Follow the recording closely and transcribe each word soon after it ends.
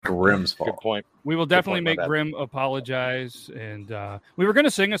Grimm's fault. Good point. We will definitely make Grimm apologize. And we were going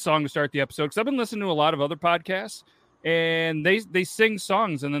to sing a song to start the episode because I've been listening to a lot of other podcasts, and they sing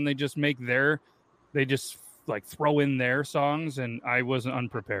songs and then they just like throw in their songs, and I wasn't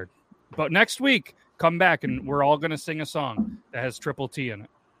unprepared. But next week, come back and we're all going to sing a song that has Triple T in it.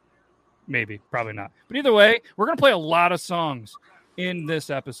 Maybe, probably not. But either way, we're going to play a lot of songs in this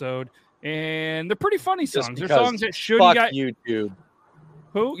episode, and they're pretty funny songs. They're songs that shouldn't fuck YouTube.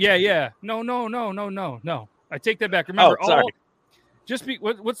 Who? Yeah. No. I take that back. Remember,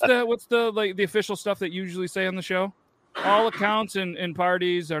 what's the official stuff that you usually say on the show? All accounts and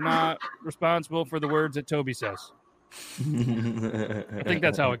parties are not responsible for the words that Toby says. I think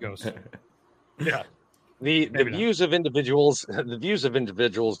that's how it goes. Yeah. The views of individuals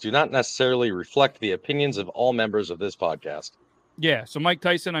do not necessarily reflect the opinions of all members of this podcast. Yeah. So Mike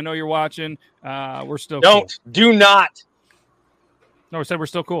Tyson, I know you're watching. We're still do not. No, I said we're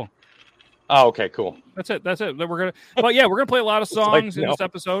still cool. Oh, okay, cool. That's it. We're gonna play a lot of songs in this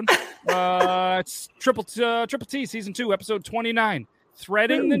episode. It's Triple T Season 2, Episode 29,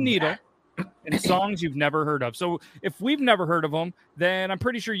 Threading the Needle, and songs you've never heard of. So if we've never heard of them, then I'm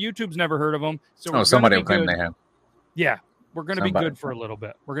pretty sure YouTube's never heard of them. So somebody will claim they have. Yeah, we're gonna be good for a little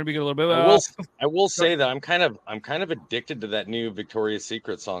bit. We're gonna be good a little bit. I will say that I'm kind of addicted to that new Victoria's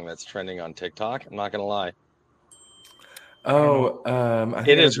Secret song that's trending on TikTok. I'm not gonna lie. Oh, I think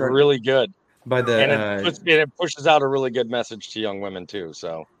it is really good. And it pushes out a really good message to young women too.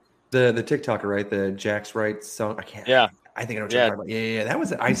 So the TikToker, right? The Jack's Right song. I can't. Yeah. I think I know what you're talking about. Yeah. That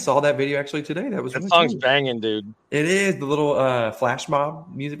was. I saw that video actually today. That was. That really song's cool. banging, dude. It is the little Flash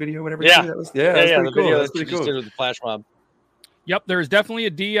Mob music video, whatever. Yeah. That was pretty the cool. video That's pretty cool. With the Flash Mob. Yep, there's definitely a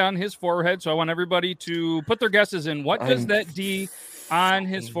D on his forehead. So I want everybody to put their guesses in. What does that D on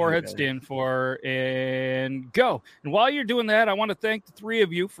his forehead stand for? And go. And while you're doing that, I want to thank the three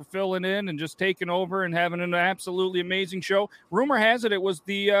of you for filling in and just taking over and having an absolutely amazing show. Rumor has it was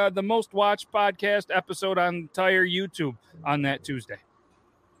the most watched podcast episode on entire YouTube on that Tuesday.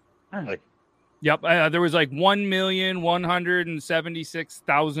 Yep, there was like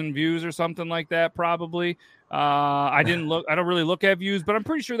 1,176,000 views or something like that, probably. I don't really look at views, but I'm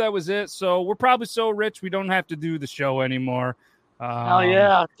pretty sure that was it. So we're probably so rich we don't have to do the show anymore. Hell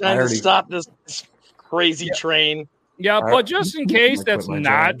yeah. Time to stop this crazy train. Yeah, but just in case that's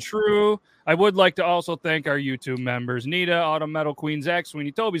not true, I would like to also thank our YouTube members: Nita, Autumn Metal Queen, Zach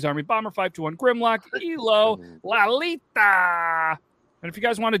Sweeney, Toby's Army, Bomber 521, Grimlock, Elo, Lalita. And if you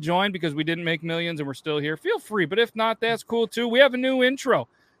guys want to join because we didn't make millions and we're still here, feel free. But if not, that's cool too. We have a new intro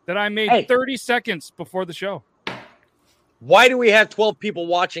that I made 30 seconds before the show. Why do we have 12 people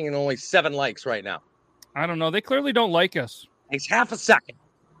watching and only 7 likes right now? I don't know. They clearly don't like us. It's half a second.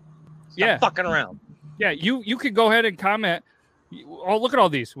 Stop fucking around. Yeah, you could go ahead and comment. Oh, look at all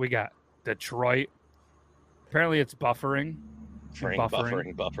these. We got Detroit. Apparently it's buffering.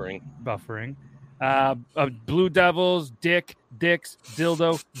 Buffering. Blue Devils, Dicks,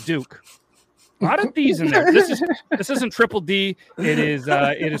 Dildo, Duke. A lot of D's in there. This isn't Triple D. It is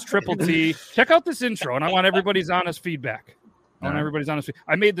Triple T. Check out this intro, and I want everybody's honest feedback.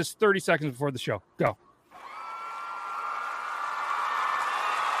 I made this 30 seconds before the show. Go.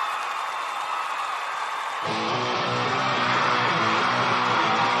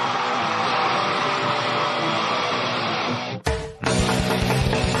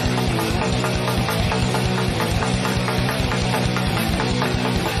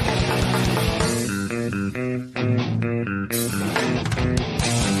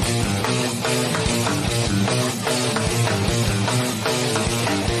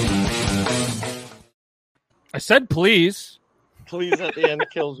 I said please. Please at the end. It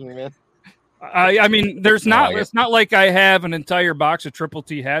kills me, man. I mean, there's not. It's not like I have an entire box of Triple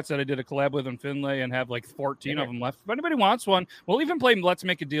T hats that I did a collab with in Finlay and have like 14 of them left. If anybody wants one, we'll even play Let's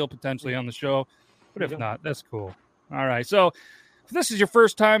Make a Deal potentially on the show. But if not, that's cool. All right. So if this is your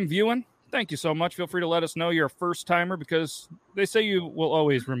first time viewing, thank you so much. Feel free to let us know you're a first timer because they say you will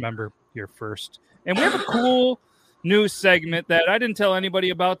always remember your first. And we have a cool new segment that I didn't tell anybody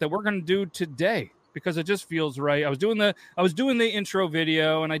about that we're going to do today because it just feels right. I was doing the intro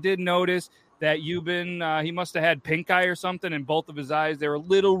video and I did notice that Euban, he must have had pink eye or something in both of his eyes. They were a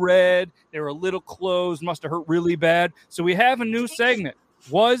little red. They were a little closed. Must have hurt really bad. So we have a new segment.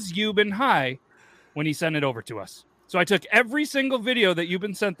 Was Euban high when he sent it over to us? So I took every single video that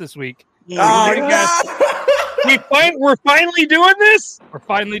Euban sent this week. We're finally doing this? We're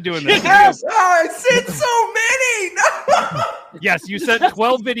finally doing this. Yes! I sent so many! No! Yes, you sent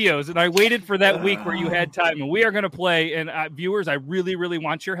 12 videos, and I waited for that week where you had time. And we are going to play. And viewers, I really, really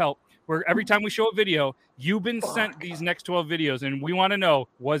want your help. where every time we show a video, you've been sent these next 12 videos, and we want to know,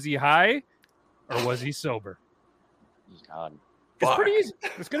 was he high or was he sober? God. It's pretty easy.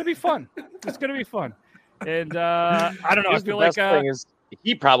 It's going to be fun. It's going to be fun. And I don't know. I feel like thing is,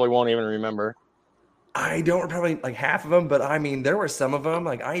 he probably won't even remember. I don't probably like half of them, but I mean, there were some of them.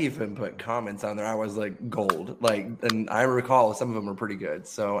 Like I even put comments on there. I was like gold. Like, and I recall some of them were pretty good.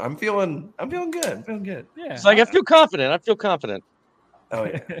 So I'm feeling good. I'm feeling good. Yeah. It's like I feel confident. Oh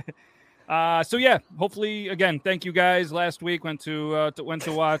yeah. So yeah, hopefully again, thank you guys. Last week went to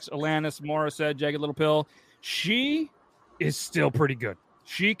watch Alanis Morissette, Jagged Little Pill. She is still pretty good.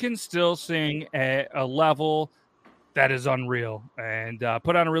 She can still sing at a level that is unreal, and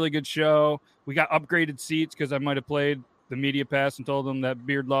put on a really good show. We got upgraded seats because I might have played the media pass and told them that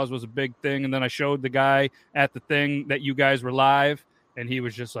Beard Laws was a big thing, and then I showed the guy at the thing that you guys were live, and he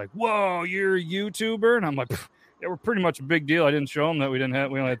was just like, "Whoa, you're a YouTuber?" And I'm like, "Yeah, we're pretty much a big deal." I didn't show him that we only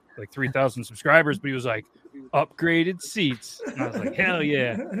had like 3,000 subscribers, but he was like, "Upgraded seats," and I was like, "Hell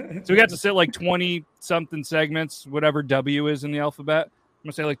yeah!" So we got to sit like 20 something segments, whatever W is in the alphabet. I'm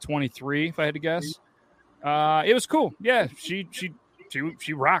gonna say like 23 if I had to guess. It was cool. Yeah, she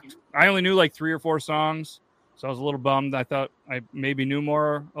rocked. I only knew like 3 or 4 songs, so I was a little bummed. I thought I maybe knew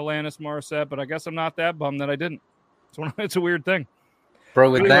more Alanis Morissette, but I guess I'm not that bummed that I didn't. It's a weird thing,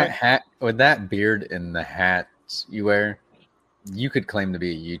 bro. With that hat, with that beard and the hats you wear, you could claim to be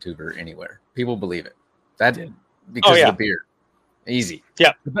a YouTuber anywhere. People believe it. That because of the beard, easy.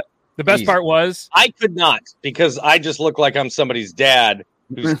 Yeah. The best part was I could not, because I just look like I'm somebody's dad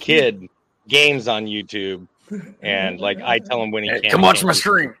whose kid games on YouTube, and like I tell him when he can't come watch my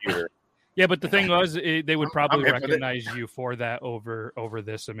stream. Yeah, but the thing was, they would probably recognize you for that over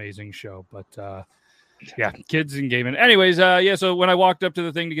this amazing show. But yeah, kids and gaming. Anyways, yeah. So when I walked up to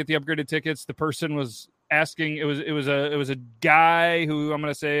the thing to get the upgraded tickets, the person was asking. It was a guy who I'm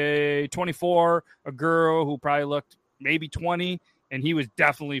gonna say 24, a girl who probably looked maybe 20, and he was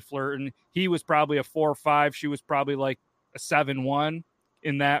definitely flirting. He was probably a 4 or 5. She was probably like a 7-1.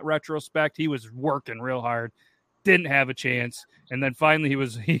 In that retrospect, he was working real hard, didn't have a chance, and then finally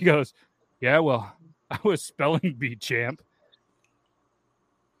he goes, "Yeah, well, I was spelling bee champ,"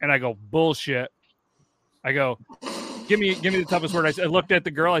 and I go, "Bullshit." I go, give me the toughest word. I looked at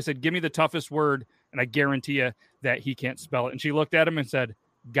the girl. I said, "Give me the toughest word, and I guarantee you that he can't spell it." And she looked at him and said,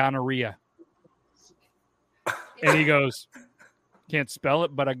 "Gonorrhea." And he goes, "Can't spell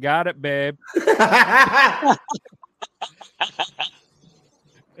it, but I got it, babe."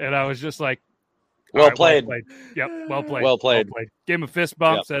 And I was just like, well played. Yep, well played. Well played. Gave him a fist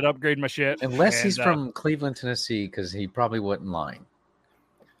bump, said upgrade my shit. Unless he's from Cleveland, Tennessee, because he probably wasn't lying.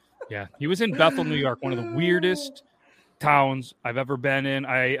 Yeah, he was in Bethel, New York, one of the weirdest towns I've ever been in.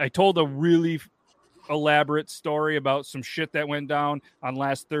 I told a really elaborate story about some shit that went down on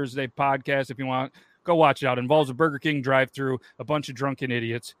last Thursday podcast. If you want, go watch it out. It involves a Burger King drive-through, a bunch of drunken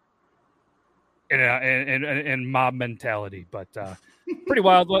idiots, and mob mentality. But pretty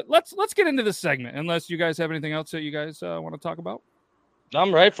wild. Let's get into this segment, unless you guys have anything else that you guys want to talk about.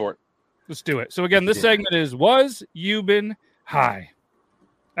 I'm ready for it. Let's do it. So again, this segment is Was Eubin High?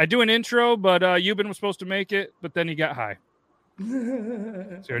 I do an intro, but Eubin was supposed to make it, but then he got high. See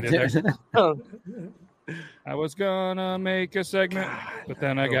what I did there? I was gonna make a segment, but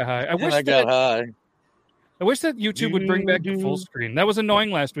then I got high. I wish that YouTube would bring back the full screen. That was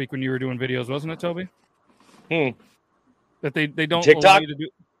annoying last week when you were doing videos, wasn't it, Toby? That they don't TikTok? allow you to do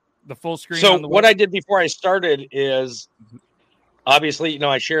the full screen. So on the what web. I did before I started is, obviously,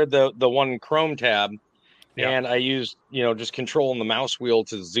 I shared the one Chrome tab, and I used just controlling the mouse wheel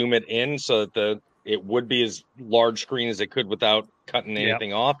to zoom it in so that it would be as large screen as it could without cutting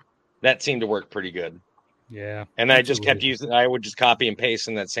anything off. That seemed to work pretty good. Yeah. And I just kept using, I would just copy and paste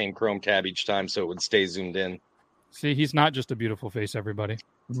in that same Chrome tab each time so it would stay zoomed in. See, he's not just a beautiful face, everybody.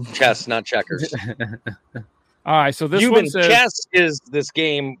 Chess, not checkers. All right, so this one says... Chess is this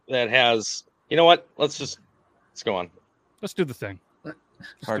game that has, you know what? Let's go on. Let's do the thing.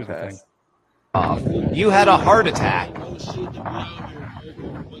 Hard pass. You had a heart attack.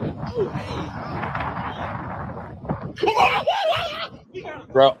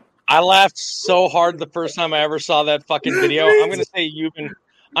 Bro, I laughed so hard the first time I ever saw that fucking video. I'm going to say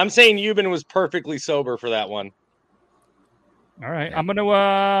Eubin was perfectly sober for that one. All right, I'm gonna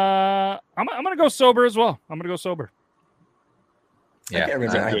go sober as well. I'm gonna go sober. Yeah,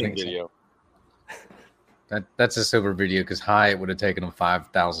 I think video. That's a sober video because high it would have taken him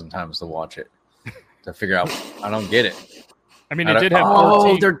 5,000 times to watch it to figure out. I don't get it. I mean, it did have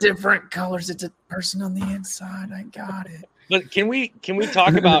 14. They're different colors. It's a person on the inside. I got it. But can we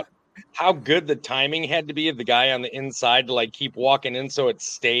talk about how good the timing had to be of the guy on the inside to like keep walking in so it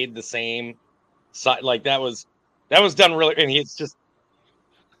stayed the same side. Like that was done really, and it's just.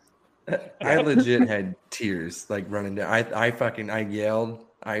 I legit had tears like running down. I yelled,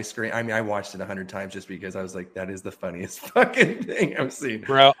 I screamed. I mean, I watched it 100 times just because I was like, that is the funniest fucking thing I've seen.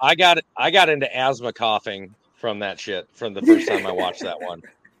 Bro, I got into asthma coughing from that shit from the first time I watched that one.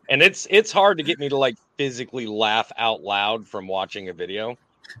 And it's hard to get me to like physically laugh out loud from watching a video.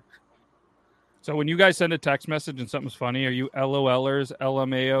 So when you guys send a text message and something's funny, are you LOLers,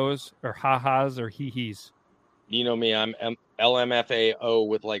 LMAOs, or ha-has, or hee-hees? You know me, I'm LMFAO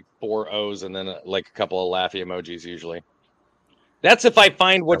with like 4 O's and then like a couple of laughy emojis usually. That's if I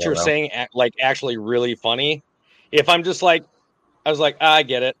find what you're saying like actually really funny. If I'm just like, I was like, I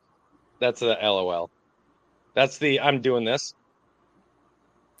get it. That's a LOL. That's the I'm doing this.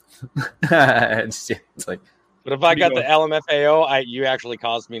 It's like, but if I got the LMFAO, you actually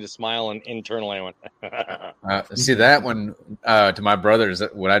caused me to smile, and internally I went. See that one to my brothers.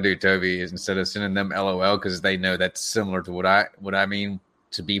 What I do, Toby, is instead of sending them LOL because they know that's similar to what I mean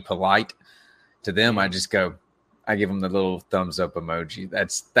to be polite to them, I just go. I give them the little thumbs up emoji.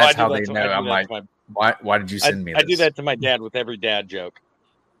 That's how they know. I'm like, why did you send me this? I do that to my dad with every dad joke.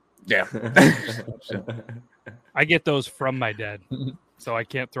 Yeah. I get those from my dad, so I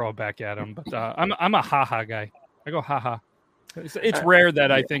can't throw it back at him. But I'm a haha guy. I go haha. It's rare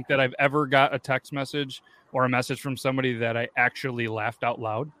that I think that I've ever got a text message or a message from somebody that I actually laughed out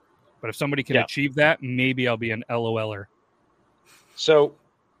loud. But if somebody can achieve that, maybe I'll be an LOLer. So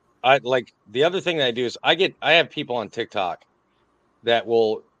I like the other thing that I do is I have people on TikTok that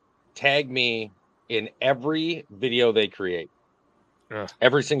will tag me in every video they create.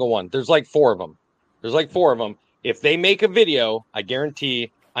 Every single one. There's like 4 of them. If they make a video, I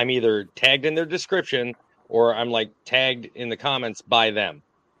guarantee I'm either tagged in their description or I'm like tagged in the comments by them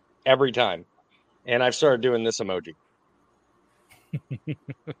every time. And I've started doing this emoji.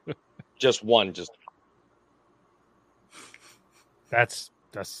 Just one. That's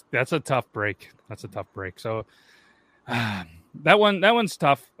a tough break. That's a tough break. So that one's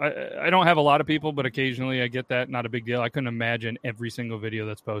tough. I don't have a lot of people, but occasionally I get that. Not a big deal. I couldn't imagine every single video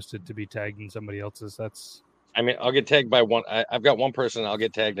that's posted to be tagged in somebody else's. I mean, I'll get tagged by one. I've got one person. I'll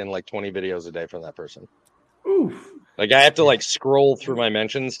get tagged in like 20 videos a day from that person. Oof. Like I have to like scroll through my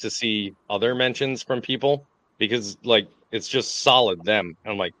mentions to see other mentions from people because like it's just solid them.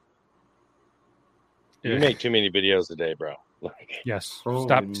 I'm like, you make too many videos a day, bro. Like, yes.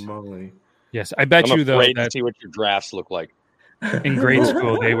 Stop. Moly. Yes, I bet you though. To see what your drafts look like. In grade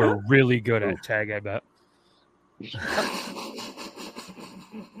school, they were really good at tag. I bet.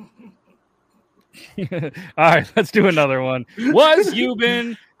 All right, let's do another one. Was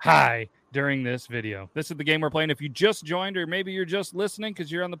Yuban high during this video? This is the game we're playing. If you just joined, or maybe you're just listening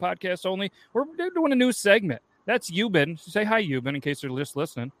because you're on the podcast only, we're doing a new segment. That's Yuban. Say hi, Yuban, in case they're just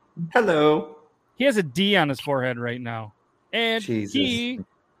listening. Hello. He has a D on his forehead right now, and Jesus. He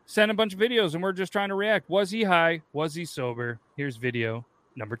sent a bunch of videos, and we're just trying to react. Was he high? Was he sober? Here's video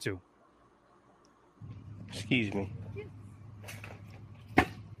number 2. Excuse me.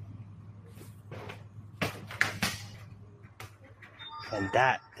 And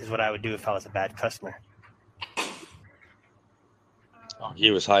that is what I would do if I was a bad customer. Oh,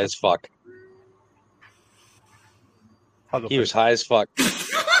 he was high as fuck. He was high as fuck.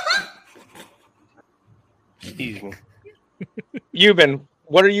 Excuse me. Yuban,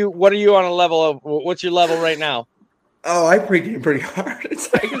 what are you on a level of? What's your level right now? Oh, I pregame pretty hard.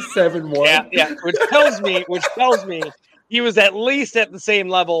 It's like a 7-1. Yeah. Which tells me he was at least at the same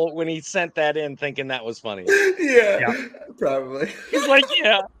level when he sent that in, thinking that was funny. Yeah. Probably. He's like,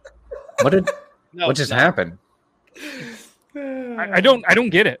 yeah. What just happened? I don't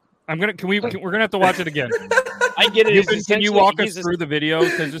get it. We're gonna have to watch it again. I get it. Can you walk us through the video?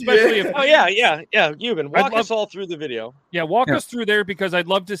 Because especially if Yuban, walk us all through the video. Yeah, walk us through there because I'd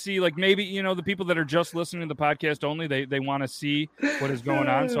love to see like maybe the people that are just listening to the podcast only they want to see what is going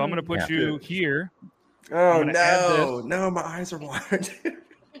on. So I'm gonna put you here. Oh no, my eyes are watered.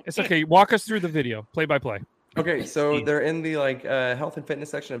 It's okay. Walk us through the video, play by play. Okay, so they're in the health and fitness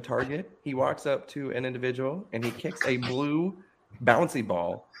section of Target. He walks up to an individual and he kicks a blue bouncy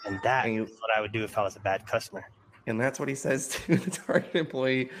ball. And that is what I would do if I was a bad customer. And that's what he says to the Target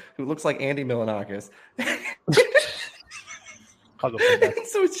employee who looks like Andy Milonakis. I'll go for that.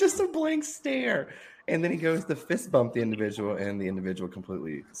 So it's just a blank stare. And then he goes to fist bump the individual, and the individual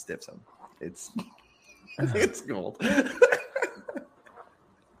completely stiffs him. It's gold.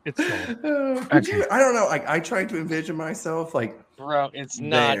 It's gold. I don't know. I tried to envision myself like, bro, it's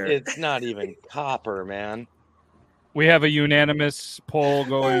not even copper, man. We have a unanimous poll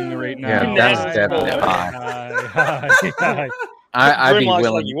going right now. Yeah, that's definitely high. I'd be Grimlock's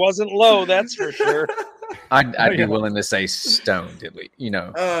willing. like, he wasn't low, that's for sure. I'd be willing to say stoned at least.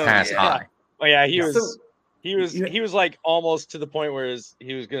 Pass high. Oh yeah, he So- was like almost to the point where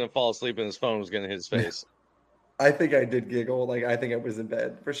he was gonna fall asleep and his phone was gonna hit his face. I think I did giggle. Like, I think I was in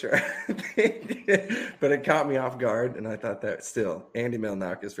bed for sure. But it caught me off guard. And I thought that still, Andy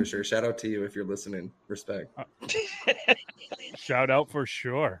Melnakis for sure. Shout out to you if you're listening. Respect. Shout out for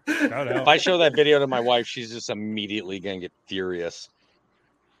sure. Shout If out. I show that video to my wife, she's just immediately gonna get furious.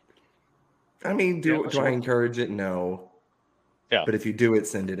 I mean, Yeah, do sure. I encourage it? No. Yeah. But if you do it,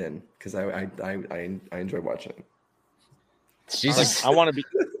 send it in because I enjoy watching it. Jesus. I want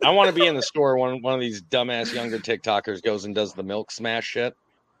to be in the store when one of these dumbass younger TikTokers goes and does the milk smash shit.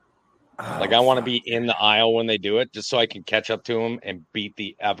 Like, I want to be in the aisle when they do it, just so I can catch up to them and beat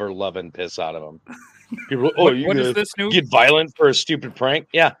the ever loving piss out of them. People, What you is this new? get violent for a stupid prank?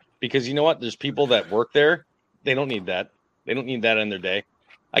 Yeah, because you know what? There's people that work there. They don't need that. They don't need that in their day.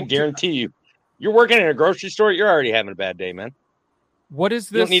 I guarantee you. You're working in a grocery store. You're already having a bad day, man. What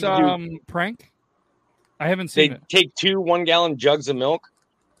is You don't this need to prank? I haven't seen They it. take 2 1-gallon jugs of milk.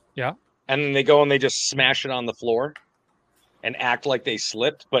 Yeah. And then they go and they just smash it on the floor and act like they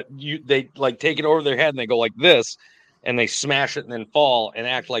slipped, but they like take it over their head and they go like this and they smash it and then fall and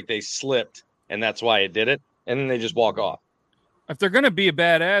act like they slipped and that's why it did it. And then they just walk off. If they're gonna be a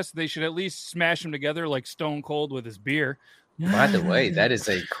badass, they should at least smash them together like Stone Cold with his beer. By the way, that is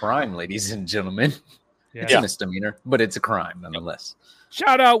a crime, ladies and gentlemen. Yeah. It's a misdemeanor, but it's a crime nonetheless.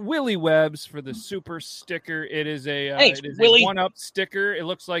 Shout out Willie Webbs for the super sticker. It is a Thanks, it is Willie. a 1-up sticker. It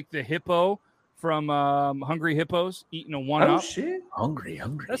looks like the hippo from Hungry Hippos eating a Oh 1-up. shit! Hungry.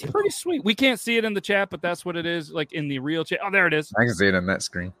 That's pretty sweet. We can't see it in the chat, but that's what it is, like in the real chat. Oh, there it is. I can see it on that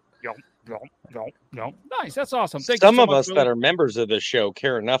screen. No. Nice. That's awesome. Thank Some you so of much, us Willie. that are members of this show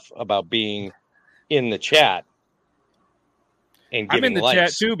care enough about being in the chat and I'm in giving the likes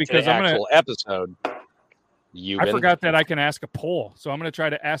chat, too, to because the I'm gonna- actual episode. I forgot that I can ask a poll, so I'm going to try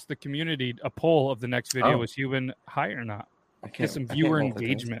to ask the community a poll of the next video. Oh. Is Cuban high or not? I can't. Get some I can't viewer multitask.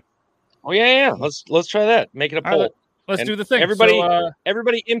 engagement. Oh yeah. Let's try that. Make it a All poll. right, Let's And do the thing. everybody- So,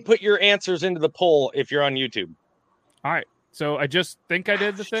 Everybody input your answers into the poll if you're on YouTube. all right. So I just think I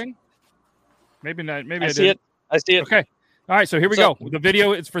did the thing. Maybe not. Maybe I I see did. it. I see it. Okay. All right. So here we So- go. The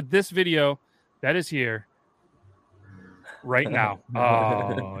video is for this video that is here right now.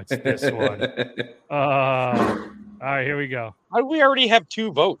 Oh, it's this one. All right. Here we go. How do we already have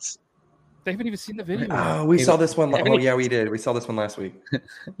 2 votes? They haven't even seen the video. Oh, we saw this one. Haven't Oh you- yeah, we did. We saw this one last week.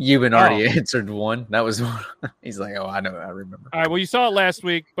 Euban already answered one. That was one. He's like, oh, I know. I remember. All right. Well, you saw it last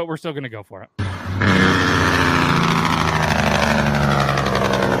week, but we're still going to go for it.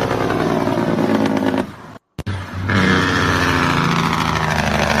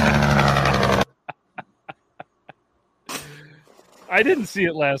 I didn't see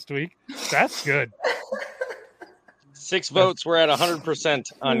it last week. That's good. 6 votes. We're at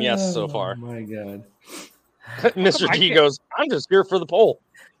 100% on yes so far. Oh my god. Mr. I T can't- goes, I'm just here for the poll.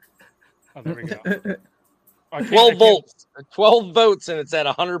 Oh, there we go. I can't- 12 I can't- votes. 12 votes, and it's at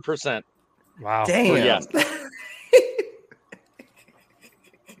 100%. Wow. Damn. yes.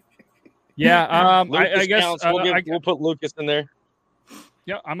 Yeah. I Lucas guess counts. I- We'll put Lucas in there.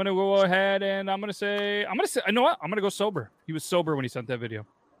 yeah. I'm gonna go ahead and I'm gonna say. You know what? I'm gonna go sober. He was sober when he sent that video.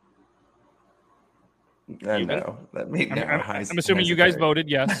 I know. That made I'm assuming you guys voted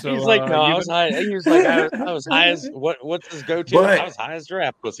yes. So He's like, no, I you was high. He was like, I was high as what's his go-to? But- I was high as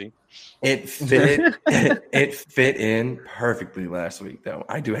giraffe pussy. It fit. It fit in perfectly last week, though.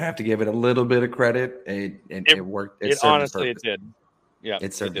 I do have to give it a little bit of credit. It worked. It served its honestly, it purpose. did. Yeah,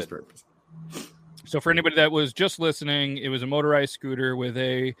 It served its did. purpose. So for anybody that was just listening, it was a motorized scooter with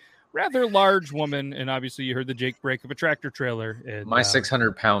a rather large woman, and obviously you heard the Jake brake of a tractor trailer. And, My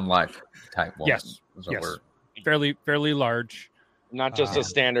 600-pound life type woman. Yes. is what Yes. we're- fairly large. Not just Uh, a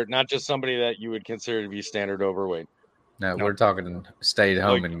standard, not just somebody that you would consider to be standard overweight, No, No. we're talking stayed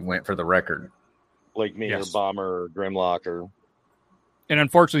home Like- and went for the record. like me Yes. or Bomber or Grimlock or. And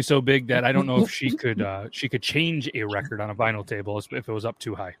unfortunately, so big that I don't know if she could change a record on a vinyl table if it was up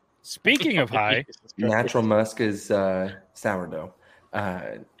too high. Speaking of high, Natural musk is sourdough.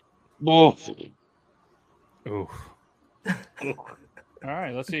 Oh, ooh. All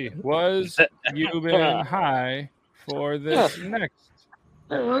right, let's see. Was you been high for this next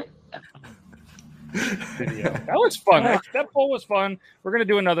video? That was fun. That poll was fun. We're gonna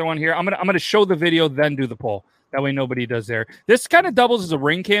do another one here. I'm gonna show the video, then do the poll. That way nobody does there. This kind of doubles as a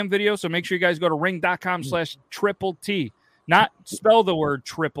ring cam video, so make sure you guys go to ring.com/triple T. Not spell the word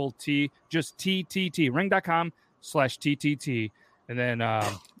triple T, just TTT. Ring.com/triple /TTT, and then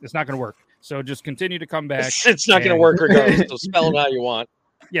it's not going to work. So just continue to come back. It's not going to work regardless. So spell it how you want.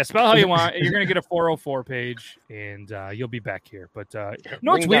 Yeah, spell how you want. You're going to get a 404 page, and you'll be back here. But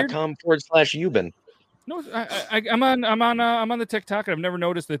no, it's weird. ring.com/Euban. No, I'm on the TikTok, and I've never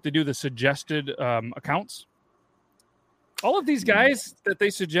noticed that they do the suggested accounts. All of these guys that they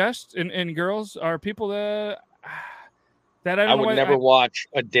suggest and girls are people that I would never watch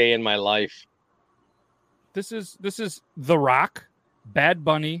a day in my life. This is The Rock, Bad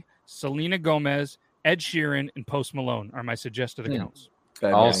Bunny, Selena Gomez, Ed Sheeran, and Post Malone are my suggested accounts.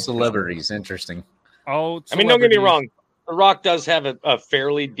 All celebrities. Interesting. Oh, I mean, don't get me wrong. The Rock does have a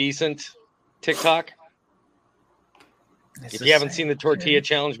fairly decent TikTok. If you haven't seen the tortilla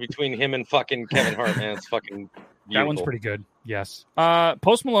challenge between him and fucking Kevin Hart, man, it's fucking beautiful. That one's pretty good. Yes.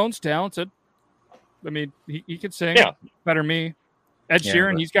 Post Malone's talented. I mean, he could sing better than me. Ed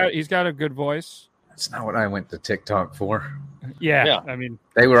Sheeran, he's got a good voice. That's not what I went to TikTok for. Yeah. I mean,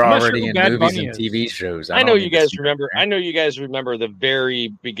 they were already in movies and TV shows. I know you guys remember. I know you guys remember the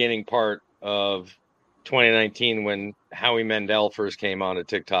very beginning part of 2019 when Howie Mandel first came on to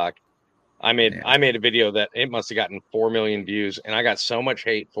TikTok. I made a video that it must have gotten 4 million views, and I got so much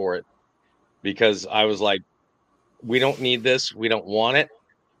hate for it because I was like, "We don't need this. We don't want it.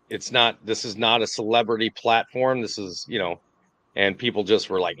 This is not a celebrity platform. This is, And people just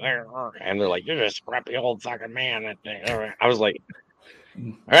were like, and they're like, "You're a scrappy old fucking man." I was like,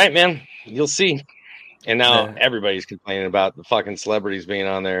 "All right, man, you'll see." And now everybody's complaining about the fucking celebrities being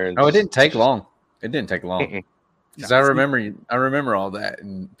on there. And it didn't take long. It didn't take long. Because I remember all that,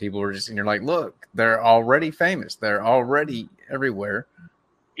 and people were just, and you're like, "Look, they're already famous. They're already everywhere."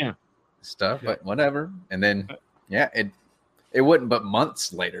 Yeah, stuff, but whatever. And then, it wasn't but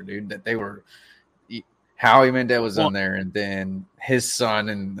months later, dude, that they were. Howie Mandel was on there, and then his son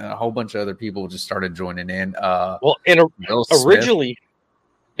and a whole bunch of other people just started joining in. Originally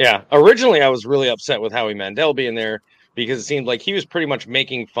I was really upset with Howie Mandel being there because it seemed like he was pretty much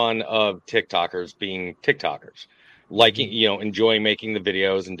making fun of TikTokers being TikTokers, liking, enjoying making the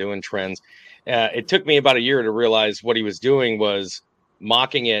videos and doing trends. It took me about a year to realize what he was doing was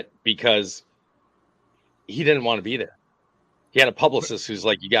mocking it because he didn't want to be there. He had a publicist who's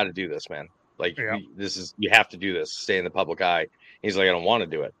like, "You got to do this, man. Like, you have to do this, stay in the public eye." He's like, "I don't want to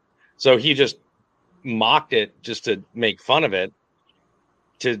do it." So he just mocked it just to make fun of it,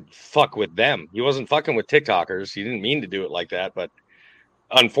 to fuck with them. He wasn't fucking with TikTokers. He didn't mean to do it like that, but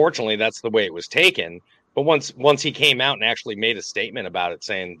unfortunately that's the way it was taken. But once he came out and actually made a statement about it,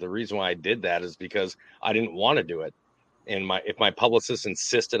 saying the reason why I did that is because I didn't want to do it. And if my publicist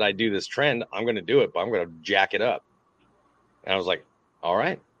insisted I do this trend, I'm going to do it, but I'm going to jack it up. And I was like, all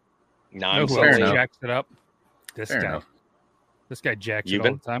right. Now I'm so jacks it up. This guy jacks it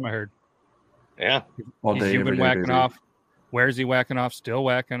all the time. I heard. Yeah. He's been whacking off. Where is he whacking off? Still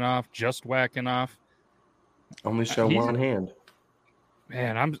whacking off. Just whacking off. Only show one hand.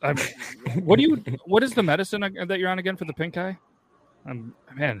 Man, I'm. What is the medicine that you're on again for the pink eye? I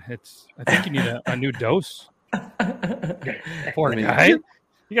think you need a new dose. Poor guy. You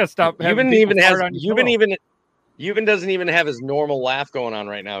gotta stop. Euban doesn't even have his normal laugh going on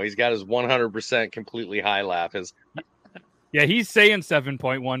right now. He's got his 100% completely high laugh. He's saying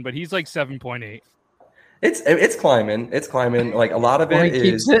 7.1, but he's like 7.8. It's climbing. It's climbing. Like a lot of it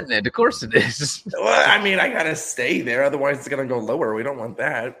keeps hitting it. Of course it is. Well, I mean, I gotta stay there, otherwise it's gonna go lower. We don't want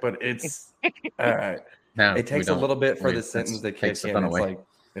that. But it's no, it takes a little bit for the sentence to kick in.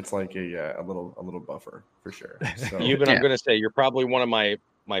 It's like a little buffer for sure. So, Euban, I'm gonna say you're probably one of my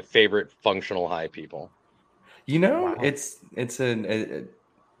favorite functional high people. Wow.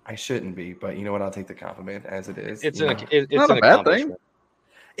 I shouldn't be, but you know what? I'll take the compliment as it is. It's not a bad thing.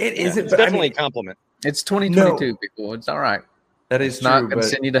 It isn't. It's definitely a compliment. It's 2022, people. It's all right. That is true. Not going to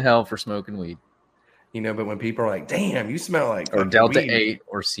send you to hell for smoking weed. But when people are like, "Damn, you smell like," or Delta 8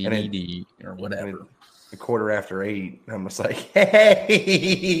 or CBD or whatever. A 8:15, I'm just like,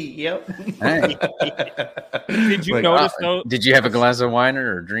 "Hey, yep." Hey. Did you notice though? Did you have a glass of wine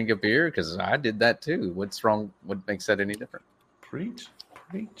or drink a beer? Because I did that too. What's wrong? What makes that any different? Preach.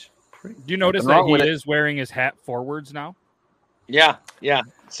 Do you notice that he is wearing his hat forwards now? Yeah.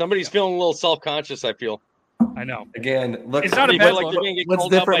 Somebody's feeling a little self-conscious, I feel. I know. Again, look. It's not a bad look. What's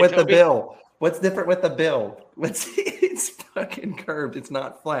different with the bill? What's different with the bill? It's fucking curved. It's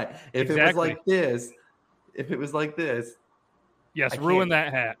not flat. If it was like this. Yes, ruin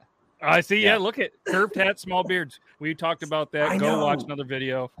that hat. I see. Yeah, look at curved hat, small beards. We talked about that. Go watch another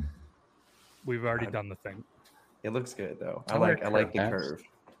video. We've already done the thing. It looks good though. I like the curve.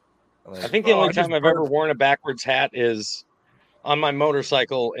 I think the only time I've ever worn a backwards hat is on my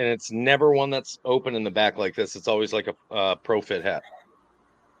motorcycle, and it's never one that's open in the back like this. It's always like a Pro Fit hat.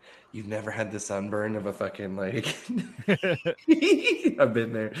 You've never had the sunburn of a fucking like. I've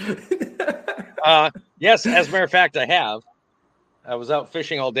been there. Yes, as a matter of fact, I have. I was out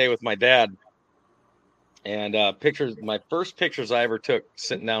fishing all day with my dad, and my first pictures I ever took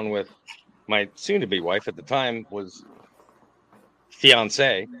sitting down with my soon-to-be wife at the time was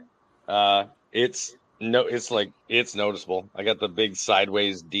fiance. It's noticeable. I got the big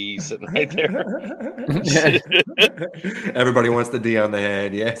sideways D sitting right there. Everybody wants the D on the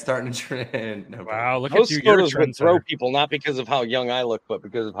head. Yeah, starting a trend. No, wow, look Most at you. photos would throw people not because of how young I look, but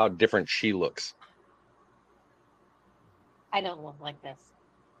because of how different she looks. I don't look like this.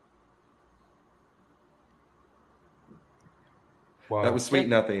 Wow. That was Sweet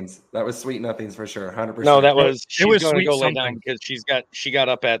Nothings. That was Sweet Nothings for sure. 100%. No, that was it was going to go lay something. down because she got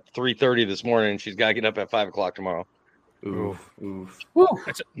up at 3:30 this morning. And she's got to get up at 5:00 tomorrow. Oof.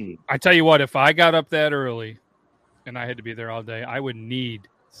 I tell you what, if I got up that early and I had to be there all day, I would need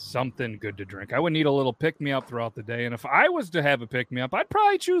something good to drink. I would need a little pick-me-up throughout the day. And if I was to have a pick-me-up, I'd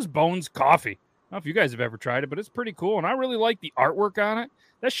probably choose Bones Coffee. I don't know if you guys have ever tried it, but it's pretty cool. And I really like the artwork on it.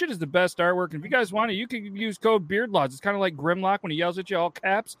 That shit is the best artwork. And if you guys want it, you can use code BeardLaws. It's kind of like Grimlock when he yells at you all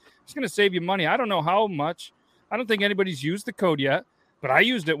caps. It's going to save you money. I don't know how much. I don't think anybody's used the code yet, but I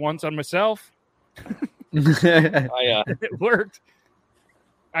used it once on myself. It worked.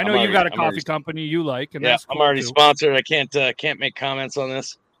 I know you got a coffee company you like, and that's cool. I'm already sponsored. I can't make comments on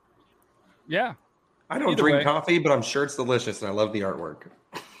this. Yeah, I don't drink coffee, but I'm sure it's delicious, and I love the artwork.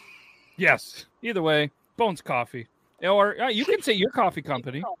 Yes, either way, Bones Coffee, or you can say your coffee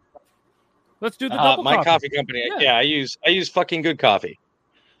company. Let's do the double. My coffee company. Yeah, I use fucking good coffee.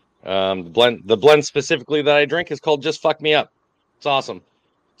 The blend specifically that I drink is called Just Fuck Me Up. It's awesome.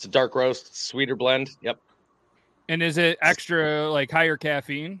 It's a dark roast, sweeter blend. Yep. And is it extra like higher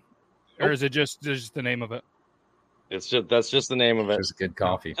caffeine, or is it just the name of it? That's just the name of it. Just good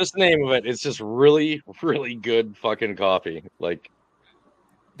coffee. Just the name of it. It's just really, really good fucking coffee. Like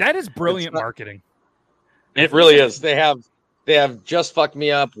that is brilliant marketing. It really is. They have Just Fuck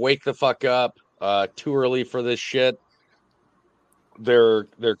Me Up, Wake the Fuck Up, Too Early for This Shit. Their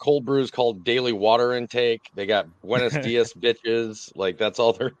cold brews called Daily Water Intake. They got Buenos Dias Bitches. Like those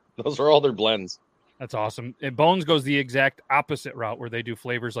are all their blends. That's awesome. And Bones goes the exact opposite route where they do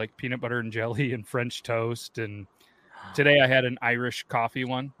flavors like peanut butter and jelly and French toast. And today I had an Irish coffee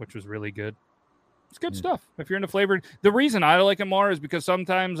one, which was really good. It's good stuff. If you're into flavored, the reason I like it more is because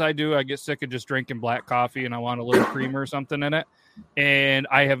sometimes I get sick of just drinking black coffee and I want a little creamer or something in it. And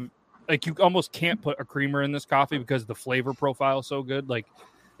I have like, you almost can't put a creamer in this coffee because the flavor profile is so good. Like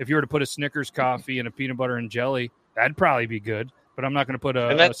if you were to put a Snickers coffee and a peanut butter and jelly, that'd probably be good. But I'm not going to put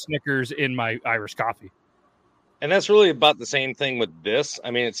a Snickers in my Irish coffee. And that's really about the same thing with this.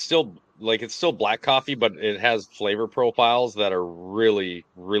 I mean, it's still black coffee, but it has flavor profiles that are really,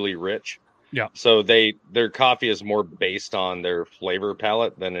 really rich. Yeah. So their coffee is more based on their flavor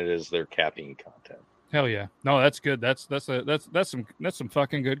palette than it is their caffeine content. Hell yeah. No, that's good. That's some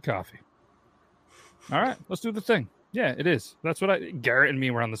fucking good coffee. All right, let's do the thing. Yeah, it is. That's what Garrett and me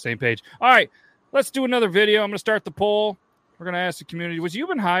were on the same page. All right, let's do another video. I'm going to start the poll. We're going to ask the community. Was you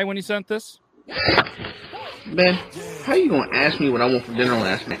been high when you sent this? Ben, how you going to ask me what I want for dinner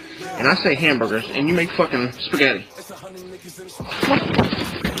last night? And I say hamburgers, and you make fucking spaghetti.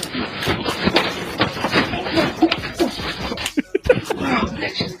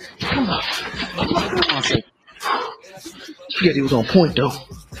 Come on. Spaghetti was on point, though. I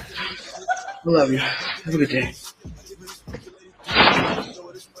love you. Have a good day.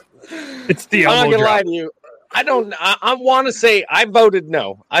 It's the I'm not going to lie to you. I want to say I voted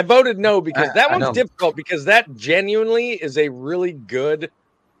no. I voted no because that one's difficult because that genuinely is a really good,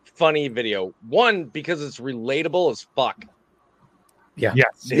 funny video. One, because it's relatable as fuck. Yeah. Yes.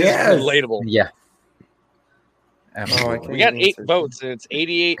 It's relatable. Yeah. We got 8 votes and it's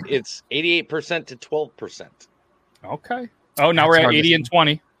 88. It's 88% to 12%. Okay. Oh, now we're at 80 and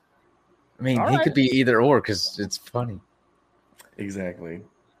 20. I mean, he could be either or because it's funny. Exactly.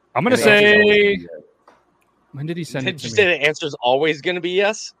 I'm going to say... When did he send it to me? Did you say the answer is always going to be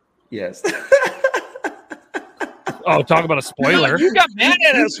yes? Yes. Oh, talk about a spoiler. You got mad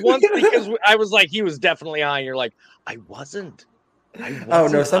at us once because I was like, he was definitely high. You're like, I wasn't. Oh,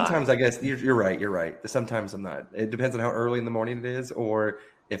 no, sometimes I guess you're right. You're right. Sometimes I'm not. It depends on how early in the morning it is or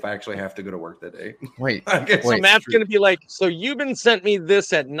if I actually have to go to work that day. Wait. So Matt's going to be like, so you've been sent me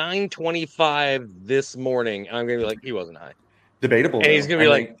this at 9:25 this morning. And I'm going to be like, he wasn't high. Debatable. And he's going to be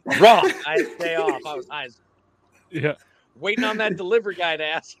like, wrong. I stay off. I was high. Yeah. waiting on that delivery guy to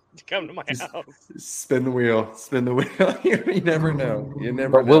ask to come to my house. Spin the wheel. You never know.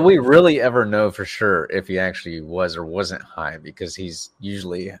 But will we really ever know for sure if he actually was or wasn't high? Because he's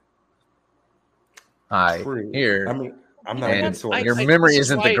usually high here. I mean, I'm not even sure. Your memory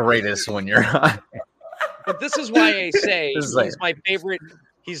isn't the greatest when you're high. But this is why I say he's my favorite.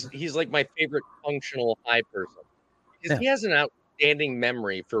 He's like my favorite functional high person. Because he has an outstanding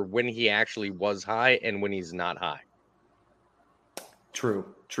memory for when he actually was high and when he's not high. True.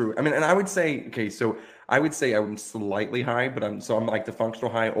 I mean, and I would say, I'm slightly high, but I'm like the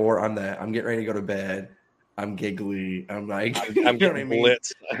functional high, or I'm getting ready to go to bed. I'm giggly. I'm like, I'm getting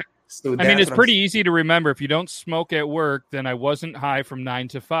blitzed. So I mean, it's pretty easy to remember. If you don't smoke at work, then I wasn't high from 9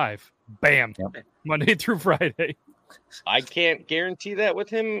 to 5. Bam. Yep. Monday through Friday. I can't guarantee that with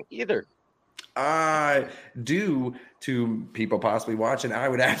him either. Due to people possibly watching, I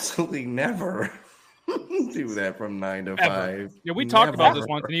would absolutely never do that from 9 to 5. Yeah, we talked about this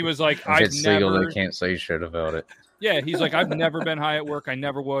once, and he was like, "It's legal. They can't say shit about it." Yeah, he's like, "I've never been high at work. I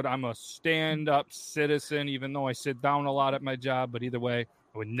never would. I'm a stand-up citizen, even though I sit down a lot at my job. But either way,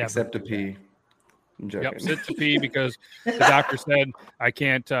 I would never." Except to pee. Yep, sit to pee because the doctor said I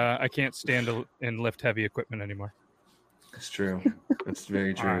can't stand and lift heavy equipment anymore. It's true. It's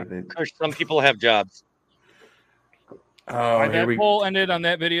very true. Right. Some people have jobs. Oh, that poll ended on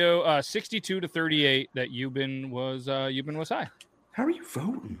that video, 62-38. That Eubin was high. How are you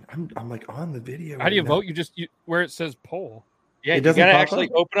voting? I'm like on the video. How do you vote? You where it says poll. Yeah, you gotta actually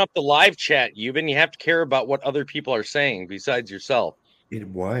open up the live chat, Eubin. You have to care about what other people are saying besides yourself. It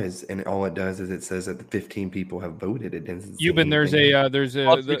was, and all it does is it says that 15 people have voted. It doesn't. Eubin, there's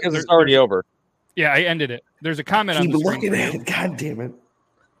because it's already over. Yeah, I ended it. There's a comment on the screen. Keep looking at it. God damn it!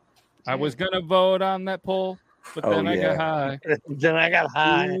 I was gonna vote on that poll, but then I got high. Then I got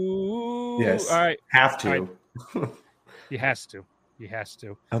high. Ooh. Yes. All right. Have to. Right. He has to.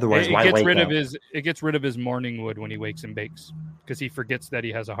 Otherwise, it gets rid of his morning wood when he wakes and bakes because he forgets that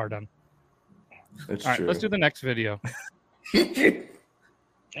he has a hard on. That's all right, true. let's do the next video.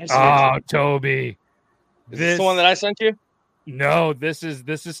 Oh, Toby. Is this the one that I sent you? No, this is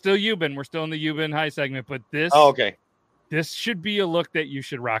still Eubin. We're still in the Eubin high segment, but this. Oh, okay. This should be a look that you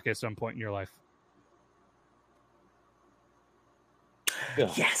should rock at some point in your life.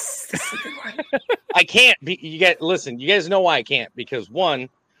 Yes. I can't be. You guys know why I can't, because one,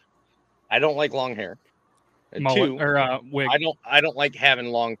 I don't like long hair. And two, wig. I don't like having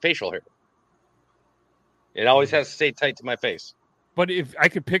long facial hair. It always has to stay tight to my face. But if I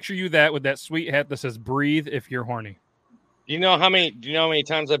could picture you with that sweet hat that says "breathe" if you're horny. Do you know how many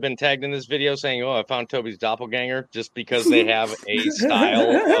times I've been tagged in this video saying, "Oh, I found Toby's doppelganger," just because they have a style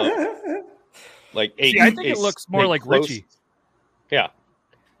of like a. See, I think it looks more like close, Richie. Yeah,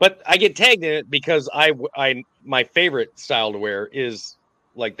 but I get tagged in it because my favorite style to wear is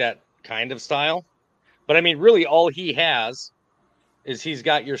like that kind of style. But I mean, really, all he has is he's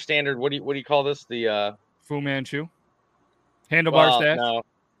got your standard. What do you call this? The Fu Manchu handlebar stash. No,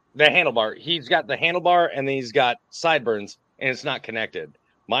 the handlebar. He's got the handlebar, and then he's got sideburns, and it's not connected.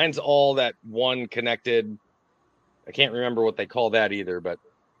 Mine's all that one connected. I can't remember what they call that either, but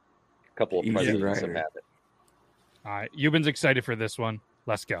a couple of presidents have had it. All right, Eubin's excited for this one.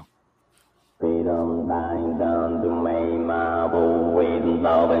 Let's go. Freedom lying down to me, marble with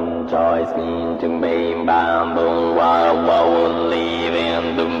love and choice into me, bamboo, while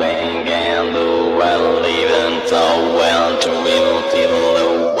living the bank and the well, living so well to me till the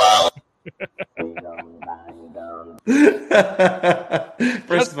world.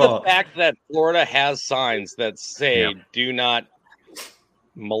 First of all, the fact that Florida has signs that say "Do not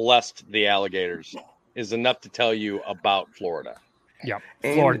molest the alligators" is enough to tell you about Florida. Yeah,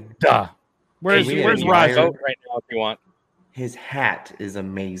 Florida. Where's Roger right now if you want? His hat is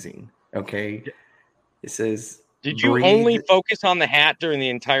amazing. Okay. It says Did you only focus on the hat during the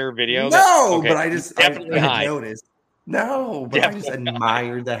entire video? No, but I just definitely I noticed. No, but I just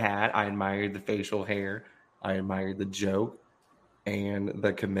admired the hat. I admired the facial hair. I admired the joke and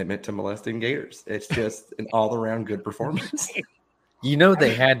the commitment to molesting gators. It's just an all around good performance. You know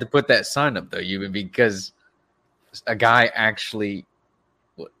they had to put that sign up though, Eubin, because a guy actually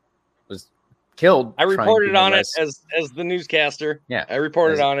was killed. I reported on it as the newscaster. Yeah, I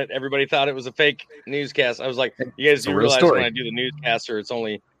reported on it. Everybody thought it was a fake newscast. I was like, you guys do realize when I do the newscaster,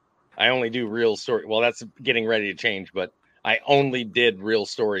 I only do real story. Well, that's getting ready to change, but I only did real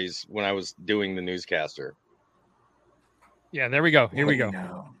stories when I was doing the newscaster. Yeah, there we go. Here we go.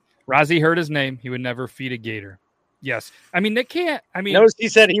 Rozzy heard his name. He would never feed a gator. Yes. I mean, they can't. I mean, notice he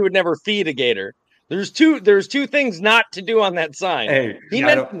said he would never feed a gator. There's two things not to do on that sign. Hey, he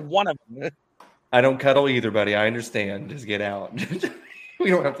mentioned one of them. I don't cuddle either, buddy. I understand. Just get out. We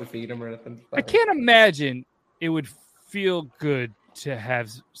don't have to feed him or anything. I can't imagine it would feel good to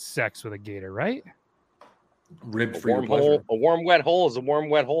have sex with a gator, right? Rib free pleasure. A warm, wet hole is a warm,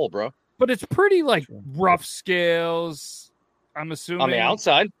 wet hole, bro. But it's pretty like rough scales. I'm assuming on the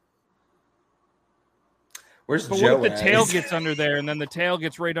outside. Where's but Joe? What if the tail gets under there, and then the tail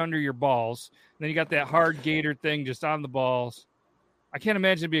gets right under your balls? And then you got that hard gator thing just on the balls. I can't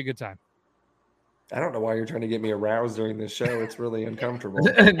imagine it'd be a good time. I don't know why you're trying to get me aroused during this show. It's really uncomfortable.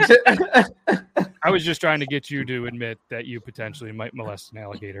 I was just trying to get you to admit that you potentially might molest an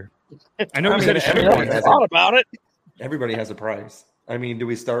alligator. I know you said thought about it. Everybody has a price. I mean, do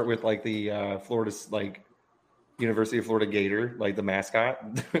we start with like the Florida, like University of Florida Gator, like the mascot,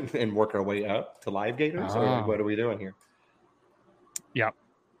 and work our way up to live gators? Or like, what are we doing here? Yeah,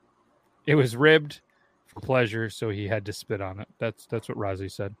 it was ribbed for pleasure, so he had to spit on it. That's what Rozzy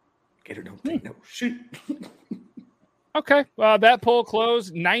said. Gator don't take no shit. Okay, that poll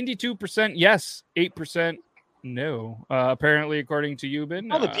closed. 92% yes, 8% no. Apparently, according to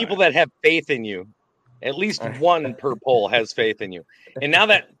Eubin, all the people that have faith in you, at least one per poll has faith in you. And now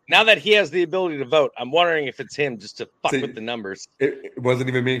that he has the ability to vote, I'm wondering if it's him just to fuck with the numbers. It wasn't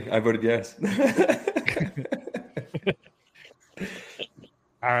even me. I voted yes.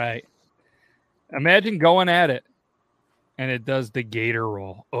 All right. Imagine going at it. And it does the gator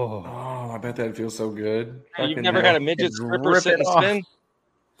roll. Oh, I bet that feels so good. You've never had a midget stripper sit and spin?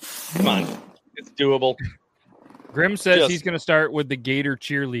 Come on. It's doable. Grim says he's going to start with the gator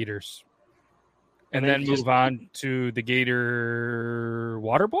cheerleaders. And then move on to the gator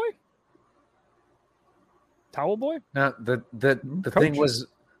water boy? Towel boy? No, the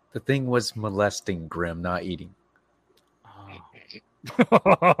thing was molesting Grim, not eating.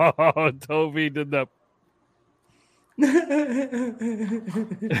 Oh, Toby did that. And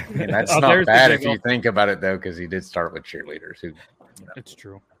that's not bad if you think about it, though, because he did start with cheerleaders. It's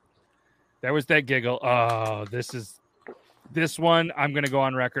true. That was that giggle. Oh, this one. I'm going to go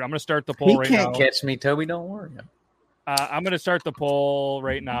on record. I'm going to start the poll right now. He can't catch me, Toby. Don't worry. I'm going to start the poll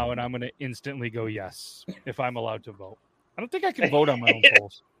right now, and I'm going to instantly go yes if I'm allowed to vote. I don't think I can vote on my own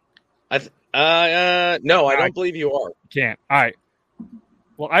polls. No, I don't believe you are. Can't. All right.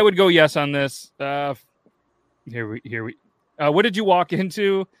 Well, I would go yes on this. Here we. What did you walk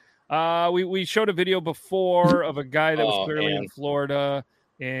into? We showed a video before of a guy that was clearly in Florida.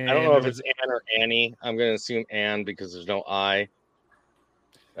 And I don't know if it's Ann or Annie. I'm going to assume Ann because there's no I.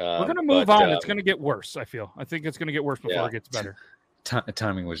 We're going to move on. It's going to get worse, I feel. I think it's going to get worse before it gets better.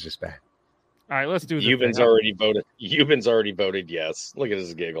 Timing was just bad. All right, let's do this. Eubin's already voted. Eubin's already voted yes. Look at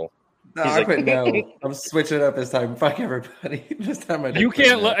his giggle. No, I put no. I'm switching it up this time. Fuck everybody. This time I you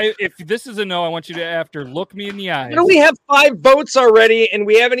can't. If this is a no, I want you to look me in the eyes. We have 5 votes already, and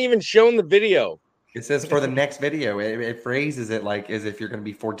we haven't even shown the video. It says for the next video. It phrases it like as if you're going to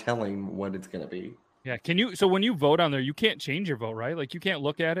be foretelling what it's going to be. Yeah. Can you? So when you vote on there, you can't change your vote, right? Like you can't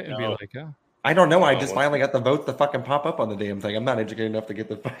look at it and be like, "Oh." I don't know. I just finally got the votes to fucking pop up on the damn thing. I'm not educated enough to get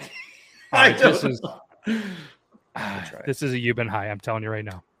the fucking. This is a Eubin high. I'm telling you right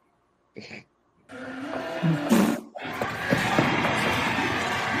now.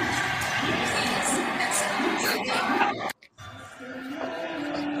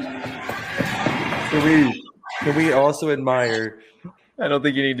 Can we also admire? I don't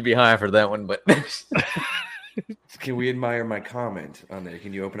think you need to be high for that one, but can we admire my comment on there?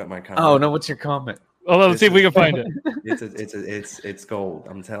 Can you open up my comment? Oh no, what's your comment? Oh, let's see if we can find it. It's gold.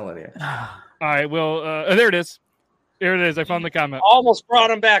 I'm telling you. All right. Well, there it is. There it is. I found the comment. Almost brought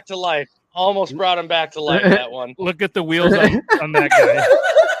him back to life. That one. Look at the wheels on that guy.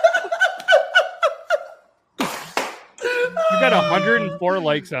 You got 104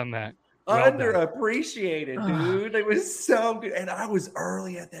 likes on that. Underappreciated, dude. It was so good. And I was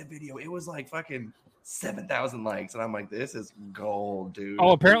early at that video. It was like fucking 7,000 likes. And I'm like, this is gold, dude.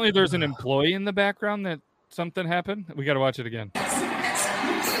 Oh, apparently there's an employee in the background that something happened. We got to watch it again.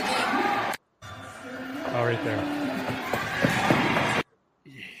 Oh, right there.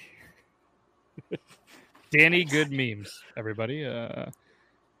 Danny, good memes, everybody.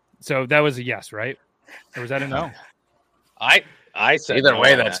 So that was a yes, right? Or was that a no? I said either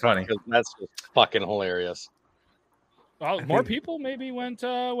way. That's funny. That's just fucking hilarious. Well, more people maybe went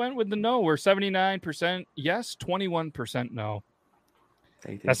with the no. We're 79% yes, 21% no.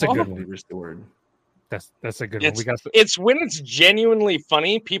 That's a good one. Restored. That's a good one. It's when it's genuinely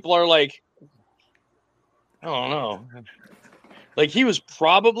funny. People are like, I don't know. Like he was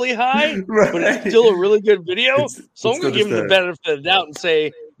probably high, right. But it's still a really good video. So I'm going to give him the benefit of the doubt and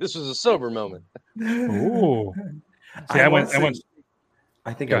say this was a sober moment. Ooh. See,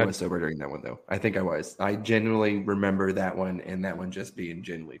 I think I was sober during that one, though. I think I was. I genuinely remember that one, and that one just being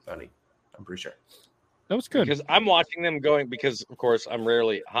genuinely funny. I'm pretty sure. That was good. Because I'm watching them going, because, of course, I'm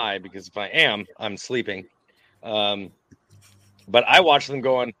rarely high, because if I am, I'm sleeping. But I watch them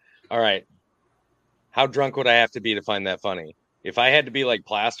going, all right, how drunk would I have to be to find that funny? If I had to be, like,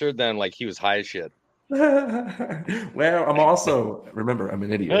 plastered, then, like, he was high as shit. Well, I'm also, remember, I'm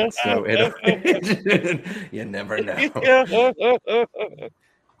an idiot, so you never know.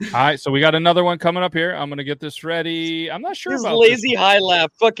 All right, so we got another one coming up here. I'm going to get this ready. I'm not sure His about lazy high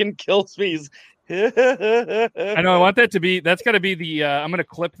laugh fucking kills me. I know. I want that to be. That's got to be the. I'm going to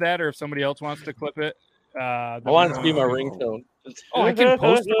clip that, or if somebody else wants to clip it. I want it to be my ringtone. Oh, I can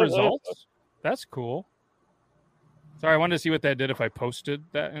post the results. That's cool. Sorry, I wanted to see what that did if I posted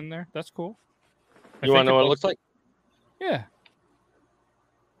that in there. That's cool. You want to know what it looks like? Yeah.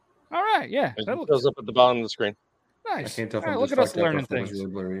 All right. Yeah. That goes up at the bottom of the screen. Nice. I can't tell. All right, look at us learning things. Really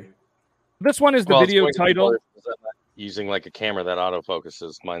blurry. This one is the video title. Using like a camera that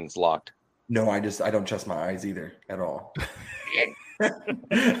autofocuses. Mine's locked. No, I don't trust my eyes either at all.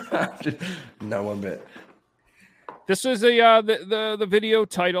 No one bit. This is the video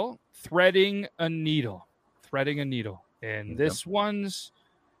title, Threading a Needle. Threading a Needle. And this one's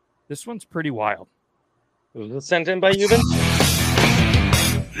pretty wild. Was it sent in by Euban?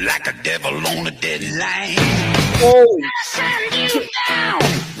 Like a devil on a deadline. Holy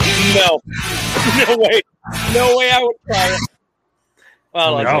no. No way. No way I would try it.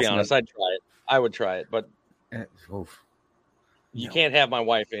 Well, let's be honest, I'd try it. I would try it, but you can't have my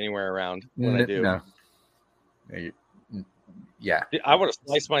wife anywhere around when I do. No. Yeah. I would have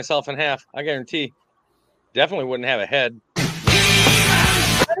sliced myself in half. I guarantee. Definitely wouldn't have a head.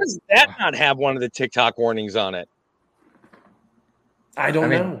 How does that not have one of the TikTok warnings on it? I don't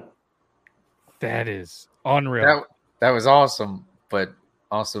know. That is unreal. That was awesome, but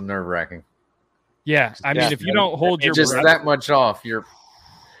also nerve-wracking. Yeah, I mean, if you don't hold your just breath, that much off, you're...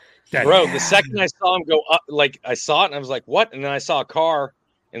 Bro, the second I saw him go up, like, I saw it, and I was like, what? And then I saw a car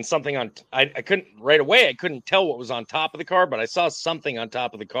and something on... I couldn't... Right away, I couldn't tell what was on top of the car, but I saw something on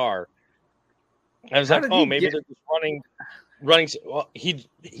top of the car. I was like, oh, maybe they're just running. Well, he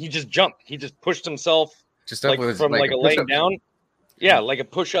just jumped. He just pushed himself just up with from like a laying down. Yeah, like a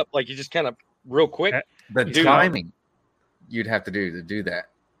push up. Like he just kind of real quick. The timing you'd have to do that,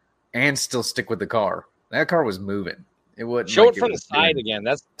 and still stick with the car. That car was moving. It wouldn't show it from the side again.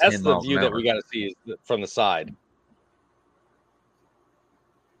 That's the view that we got to see is from the side.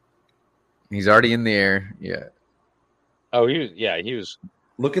 He's already in the air. Yeah. Oh, he was.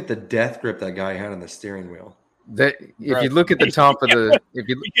 Look at the death grip that guy had on the steering wheel. That if you look at the top of the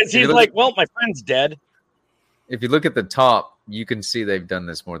because he's like, well, my friend's dead. If you look at the top, you can see they've done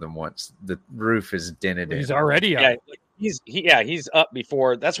this more than once. The roof is dented. He's already up. Yeah, he's up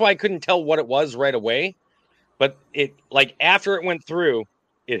before. That's why I couldn't tell what it was right away. But it like after it went through,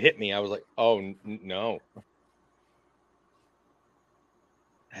 it hit me. I was like, oh no.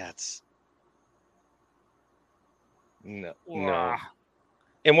 That's no.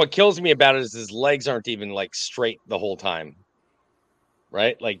 And what kills me about it is his legs aren't even like straight the whole time.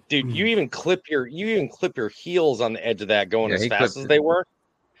 Right? Like, dude, you even clip your heels on the edge of that going as fast as they were.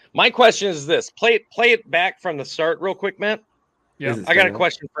 My question is this. Play it back from the start real quick, Matt. Yeah. I got a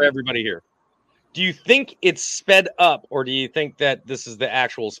question for everybody here. Do you think it's sped up or do you think that this is the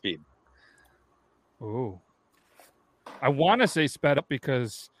actual speed? Ooh. I want to say sped up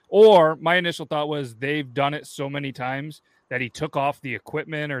or my initial thought was they've done it so many times that he took off the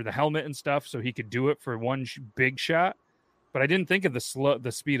equipment or the helmet and stuff so he could do it for one big shot. But I didn't think of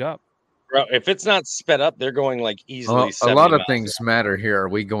the speed up. Bro, if it's not sped up, they're going like easily. A lot of things matter here. Are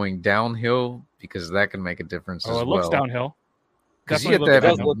we going downhill? Because that can make a difference as well. Oh, it looks downhill. Because you have to have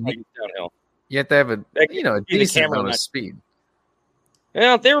downhill. You have to have a decent amount of speed.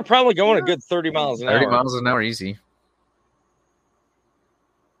 Yeah, they were probably going a good 30 miles an hour. 30 miles an hour, easy.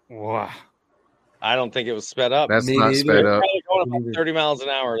 Wow. I don't think it was sped up. That's not sped up. Probably going about 30 miles an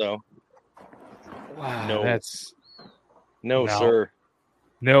hour, though. Wow. No, no, sir.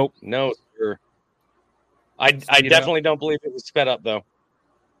 Nope. No, sir. I definitely don't believe it was sped up, though.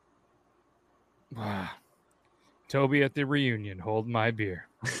 Wow. Toby at the reunion, hold my beer.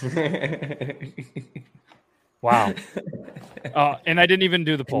 Wow. And I didn't even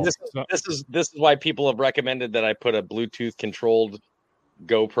do the poll. This is why people have recommended that I put a Bluetooth controlled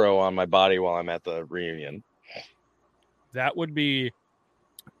GoPro on my body while I'm at the reunion. That would be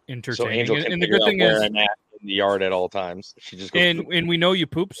entertaining. So Angel can and the figure good out thing where is I'm at in the yard at all times. She just goes, and we know you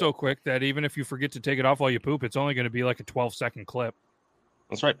poop so quick that even if you forget to take it off while you poop, it's only going to be like a 12-second clip.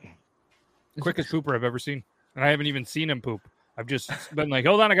 That's right. Quickest pooper I've ever seen. And I haven't even seen him poop. I've just been like,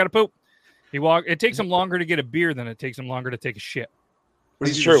 hold on, I got to poop. It takes him longer to get a beer than it takes him longer to take a shit. What,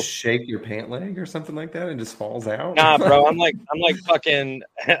 did you just shake your pant leg or something like that and just falls out? Nah, bro. I'm like fucking.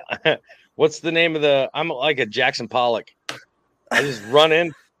 What's the name of the? I'm like a Jackson Pollock. I just run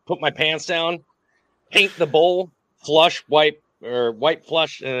in, put my pants down, paint the bowl, flush, wipe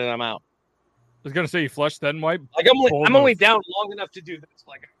flush, and then I'm out. I was gonna say you flush then wipe. Like I'm only down long enough to do this.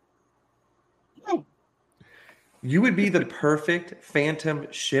 Like, you would be the perfect phantom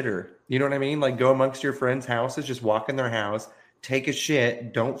shitter. You know what I mean? Like go amongst your friends' houses, just walk in their house, take a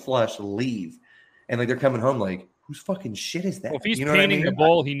shit, don't flush, leave, and like they're coming home like, whose fucking shit is that? Well, if he's painting the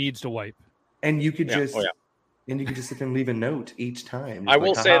bowl, he needs to wipe. And you could just. And you can just sit there and leave a note each time. I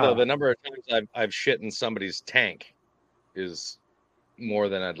will say though, the number of times I've shit in somebody's tank is more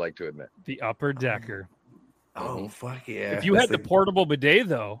than I'd like to admit. The upper decker. Oh fuck yeah! If you had the portable bidet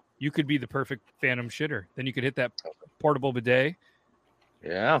though, you could be the perfect phantom shitter. Then you could hit that portable bidet.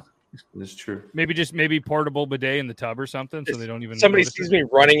 Yeah, that's true. Maybe portable bidet in the tub or something, so they don't even. Somebody sees me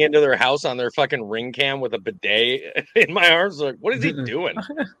running into their house on their fucking ring cam with a bidet in my arms. Like, what is he doing?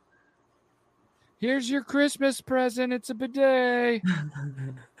 Here's your Christmas present. It's a bidet.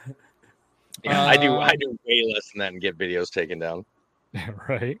 Yeah, I do way less than that and get videos taken down.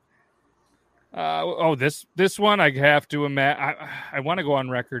 Right. This one I have to imagine. I want to go on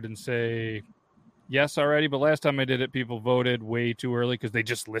record and say yes already, but last time I did it, people voted way too early because they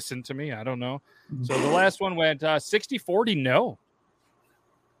just listened to me. I don't know. So the last one went 60-40 no.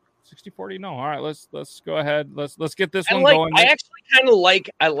 60-40 no. All right, let's go ahead. Let's get this one going. I actually kind of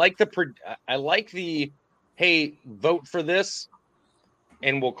like the hey, vote for this,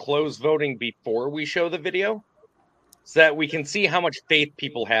 and we'll close voting before we show the video, so that we can see how much faith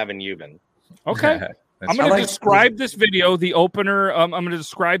people have in Yuban. Okay. I'm going to describe this video, the opener. I'm going to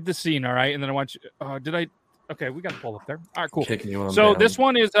describe the scene, all right? And then I want you okay, we got the poll up there. All right, cool. So this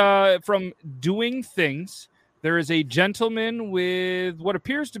one is from Doing Things. There is a gentleman with what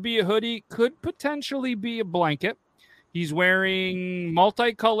appears to be a hoodie, could potentially be a blanket. He's wearing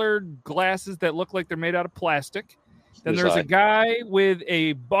multicolored glasses that look like they're made out of plastic. Then there's a guy with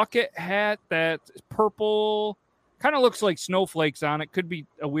a bucket hat that's purple, kind of looks like snowflakes on it. Could be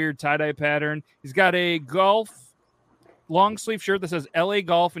a weird tie-dye pattern. He's got a golf long sleeve shirt that says LA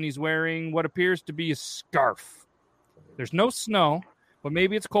Golf, and he's wearing what appears to be a scarf. There's no snow, but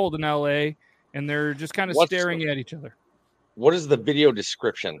maybe it's cold in LA. And they're just kind of staring at each other. What is the video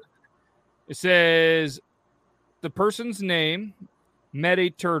description? It says the person's name met a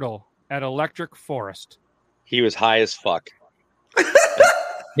turtle at Electric Forest. He was high as fuck.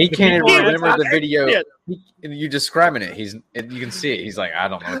 He can't even remember the video. You describing it. You can see it. He's like, I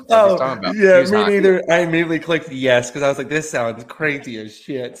don't know what he's talking about. Yeah, me neither. I immediately clicked yes because I was like, this sounds crazy as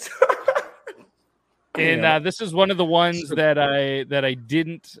shit. And this is one of the ones that I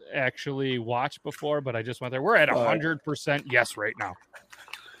didn't actually watch before, but I just went there. We're at 100% yes right now.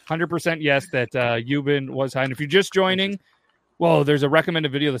 100% yes that Yuban was high. And if you're just joining, well, there's a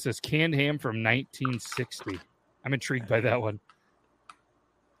recommended video that says canned ham from 1960. I'm intrigued by that one.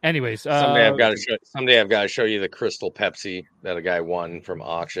 Anyways, someday I've got to show you the Crystal Pepsi that a guy won from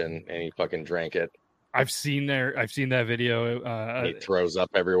auction, and he fucking drank it. I've seen that video. He throws up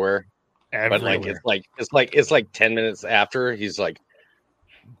everywhere. But it's like 10 minutes after he's like,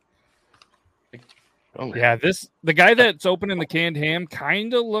 oh yeah, the guy that's opening the canned ham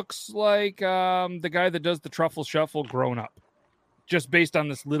kind of looks like the guy that does the truffle shuffle grown up, just based on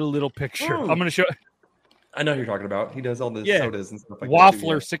this little picture. I'm gonna show. I know who you're talking about. He does all the sodas and stuff like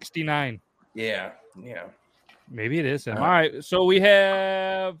Waffler that. 69. Yeah. Maybe it is him. All right, so we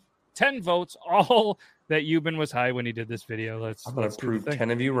have 10 votes, all that Yuban was high when he did this video. I'm gonna prove 10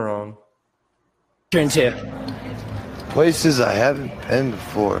 of you wrong. Turns here. Places I haven't been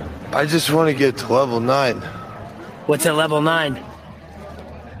before. I just want to get to level 9. What's at level 9?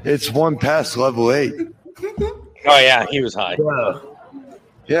 It's one past level 8. Oh yeah, he was high.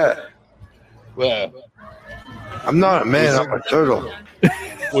 Yeah. Well, I'm not a man, I'm a turtle.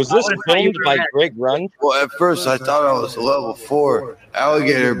 Was this filmed by Greg Run? Well, at first I thought I was a level 4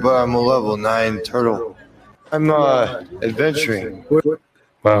 alligator, but I'm a level 9 turtle. I'm adventuring.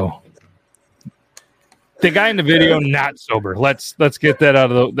 Wow. The guy in the video not sober. Let's get that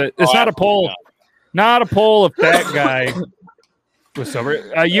out of the. It's not a poll. No. Not a poll if that guy was sober.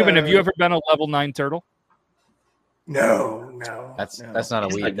 Yuban, have you ever been a level 9 turtle? No. That's not a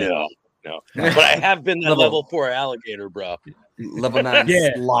weed. No. But I have been a level 4 alligator, bro. Level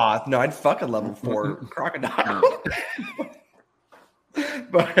 9 sloth. No, I'd fuck a level 4 crocodile.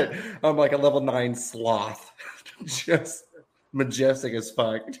 But I'm like a level 9 sloth. Just majestic as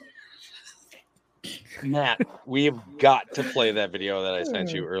fuck. Matt, we've got to play that video that I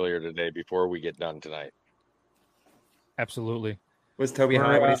sent you earlier today before we get done tonight. Absolutely. Was Toby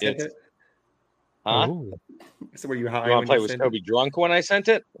high when he sent it? Huh? Ooh. So were you high? You want to play with Toby drunk when I sent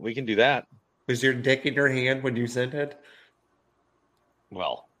it? We can do that. Was your dick in your hand when you sent it?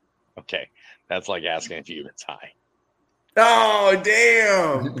 Well, okay. That's like asking if you was high. Oh,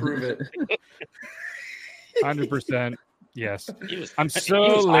 damn. Prove it. 100%. Yes. I'm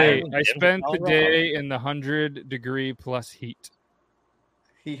so late. I spent the day in the 100-degree plus heat.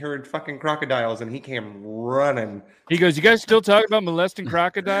 He heard fucking crocodiles and he came running. He goes, "You guys still talking about molesting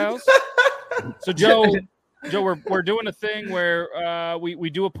crocodiles?" So Joe, we're doing a thing where we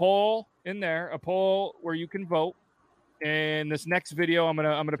do a poll in there, a poll where you can vote. And this next video, I'm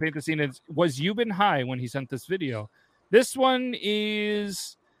gonna paint the scene. Was Euban high when he sent this video? This one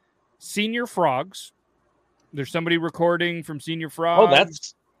is Senior Frogs. There's somebody recording from Senior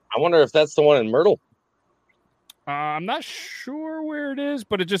Frogs. I wonder if that's the one in Myrtle. I'm not sure where it is,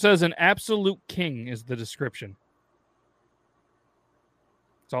 but it just says an absolute king is the description.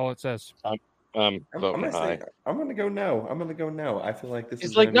 That's all it says. I'm voting high. I'm gonna go no. I feel like this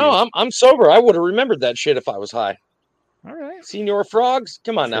is is like no. I'm sober. I would have remembered that shit if I was high. All right, Senior Frogs.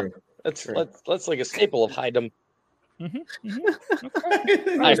 Come on True. now. That's like a staple of Hydem. Mm-hmm.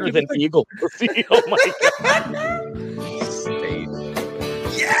 Okay. Higher than Eagle. Oh my god.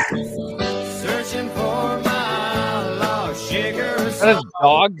 Yeah. Searching for my lost sugar. Is that a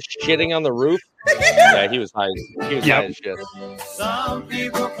dog shitting on the roof? Yeah, he was high. He was high as shit. Some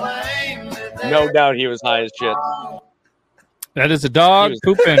people claim that No doubt he was high as shit. That is a dog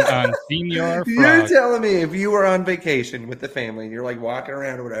pooping on Senior Frog. You're telling me if you were on vacation with the family and you're like walking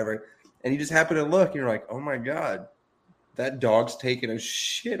around or whatever, and you just happen to look and you're like, oh my God, that dog's taking a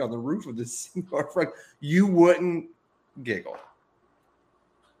shit on the roof of the Senior Frog, you wouldn't giggle.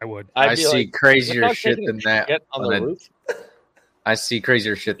 I would. I see like, crazier shit than that on the roof. I see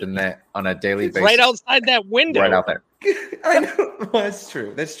crazier shit than that on a daily basis. Right outside that window. Right out there. I know. Well, that's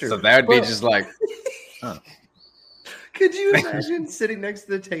true. So that would be just like, huh. Could you imagine sitting next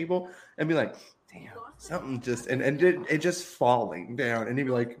to the table and be like, damn, something just, and it just falling down. And you'd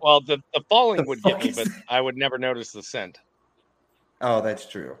be like, well, the falling would get me, but I would never notice the scent. Oh, that's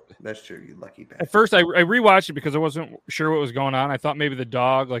true. That's true. You lucky bastard. At first, I rewatched it because I wasn't sure what was going on. I thought maybe the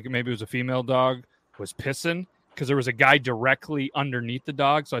dog, like maybe it was a female dog, was pissing because there was a guy directly underneath the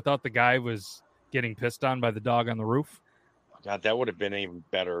dog. So I thought the guy was getting pissed on by the dog on the roof. God, that would have been even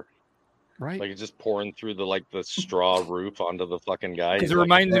better. Right. Like just pouring through the straw roof onto the fucking guy. Because it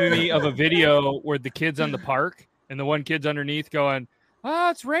reminds me of a video where the kid's on the park and the one kid's underneath going, "Oh,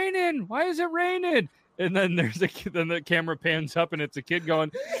 it's raining. Why is it raining?" And then there's a kid, then the camera pans up and it's a kid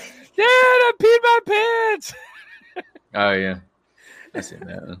going, "Dad, I peed my pants." Oh yeah, I see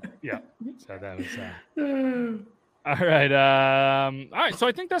that. Yeah, so that was all right. All right. So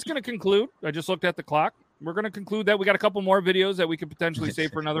I think that's going to conclude. I just looked at the clock. We're going to conclude that. We got a couple more videos that we could potentially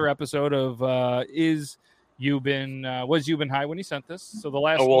save for another episode of was Euban high when he sent this? So the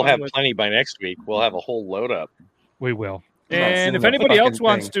last we'll have plenty by next week. We'll have a whole load up. We will. And if anybody else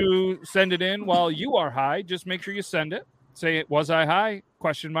wants to send it in while you are high, just make sure you send it. Say, "Was I high?" ?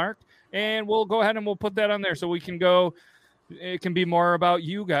 And we'll go ahead and we'll put that on there so we can go. It can be more about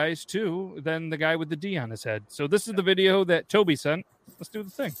you guys too than the guy with the D on his head. So this is the video that Toby sent. Let's do the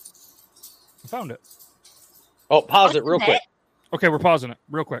thing. I found it. Oh, pause it real quick. Okay, we're pausing it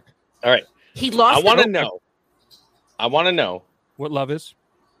real quick. All right. He lost. I want to know what love is.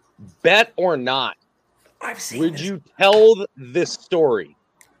 Bet or not, I've seen. Would you tell this story?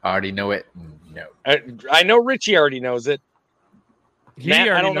 I already know it. No. I know Richie already knows it. Matt,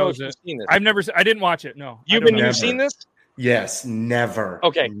 I don't know if you've seen this. I didn't watch it. No. You've seen this? Yes, never.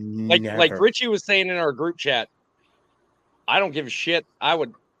 Okay. Never. Like Richie was saying in our group chat, I don't give a shit. I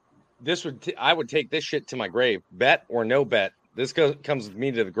would take this shit to my grave. Bet or no bet. This comes with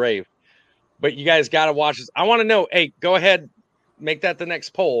me to the grave. But you guys got to watch this. I want to know. Hey, go ahead. Make that the next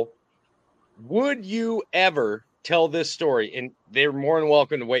poll. Would you ever tell this story? And they're more than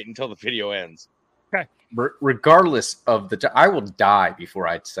welcome to wait until the video ends. Okay. Regardless of I will die before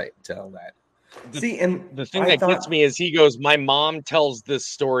I tell that. See, and the thing that gets me is he goes, "My mom tells this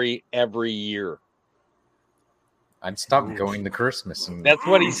story every year." I'd stop going to Christmas. And that's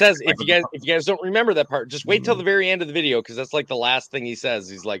what he says. If you guys don't remember that part, just wait till the very end of the video because that's like the last thing he says.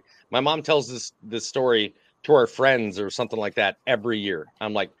 He's like, "My mom tells this story to our friends or something like that every year."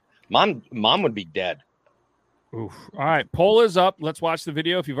 I'm like, Mom would be dead. Oof. All right, poll is up. Let's watch the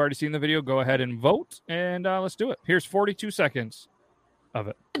video. If you've already seen the video, go ahead and vote, and let's do it. Here's 42 seconds. of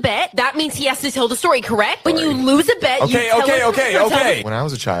it. Bet that means he has to tell the story, correct? When you lose a bet, Okay. When I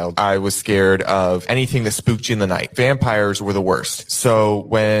was a child, I was scared of anything that spooked you in the night. Vampires were the worst. So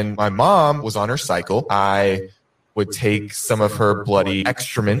when my mom was on her cycle, I would take some of her bloody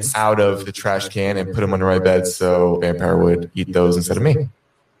excrements out of the trash can and put them under my bed so vampire would eat those instead of me.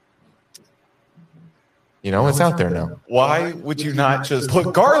 You know, it's out there now. Why would you not just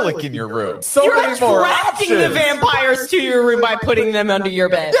put garlic in your room? You're attracting the vampires to your room by putting them under your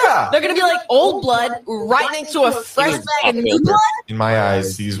bed. Yeah. They're going to be like old blood right next to a fresh bag of new blood. In my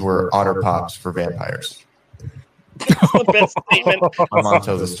eyes, these were otter pops for vampires. The best statement. My mom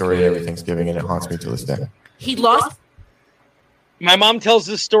tells the story every Thanksgiving, and it haunts me to this day. He lost. My mom tells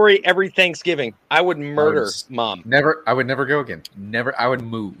this story every Thanksgiving. I would murder Mom. I would never go again. Never. I would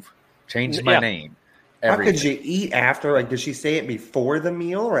move. Change my name. How could you eat after? Like, does she say it before the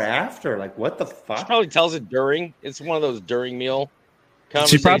meal or after? Like, what the fuck? She probably tells it during. It's one of those during meal.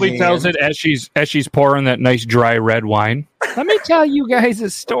 She probably tells it as she's pouring that nice dry red wine. Let me tell you guys a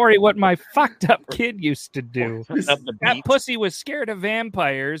story what my fucked up kid used to do. That pussy was scared of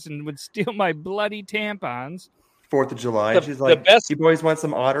vampires and would steal my bloody tampons. 4th of July. She's like, you boys want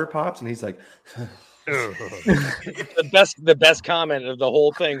some otter pops? And he's like, the best comment of the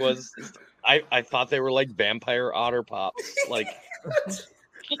whole thing was, I thought they were like vampire otter pops. Like,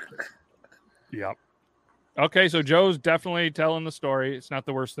 yep. Okay, so Joe's definitely telling the story. It's not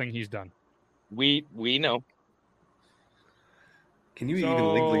the worst thing he's done. We know. Can you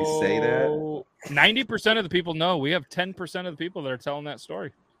even legally say that? 90% of the people know. We have 10% of the people that are telling that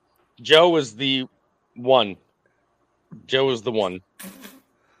story. Joe was the one. Joe was the one.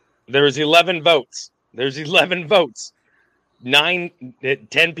 There was 11 votes. There's 11 votes. 10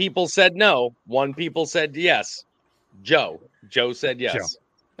 people said no. 1 people said yes. Joe said yes. Joe.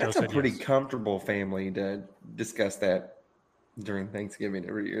 That's a pretty comfortable family to discuss that during Thanksgiving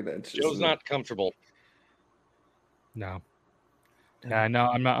every year. That's Joe's not comfortable. No. Yeah, no,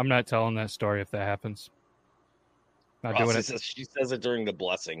 I'm not telling that story if that happens. Not doing it. She says it during the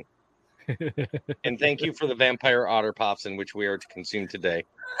blessing. And thank you for the vampire otter pops in which we are to consume today.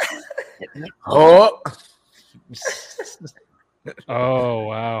 Oh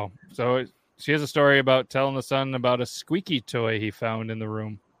wow! So she has a story about telling the son about a squeaky toy he found in the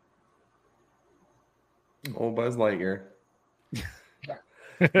room. Old Buzz Lightyear.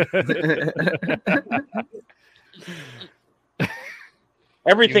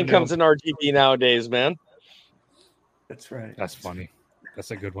 Everything comes in RGB nowadays, man. That's right. That's funny.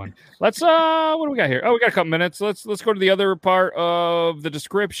 That's a good one. Let's what do we got here? Oh, we got a couple minutes. Let's go to the other part of the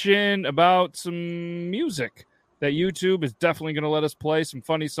description about some music that YouTube is definitely going to let us play, some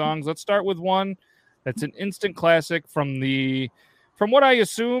funny songs. Let's start with one that's an instant classic from what I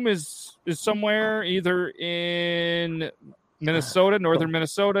assume is somewhere either in Minnesota, northern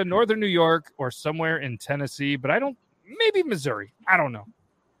Minnesota, northern New York, or somewhere in Tennessee, but maybe Missouri. I don't know.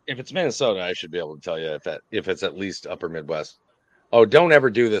 If it's Minnesota, I should be able to tell you if it's at least upper Midwest. Oh, don't ever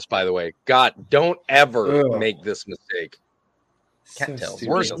do this, by the way. God, don't ever make this mistake.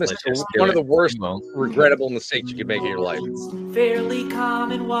 Worst mistake. One of the worst regrettable mistakes you could make in your life. Fairly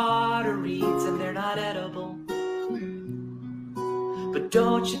common water reeds and they're not edible. But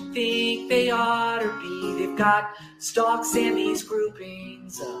don't you think they ought to be? They've got stalks and these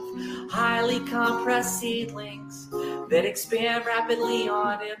groupings of highly compressed seedlings that expand rapidly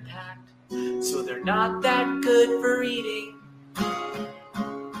on impact. So they're not that good for eating.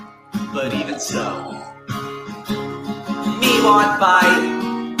 But even so, me want bite.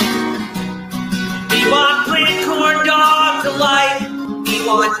 Me want plant corn dog delight. Me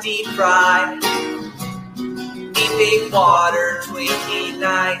want deep fried. Me big water Twinkie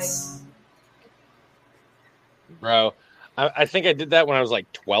nice. Bro, I think I did that when I was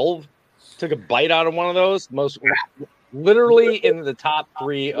like 12. Took a bite out of one of those. Literally in the top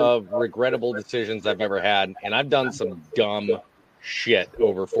 3 of regrettable decisions I've ever had. And I've done some dumb shit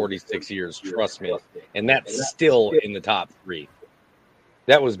over 46 years, trust me. And that's still in the top 3.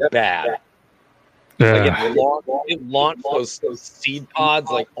 That was bad. Like it launched those seed pods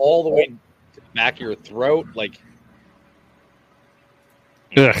like all the way to the back of your throat. Like,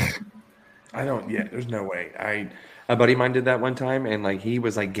 there's no way. A buddy of mine did that one time, and like he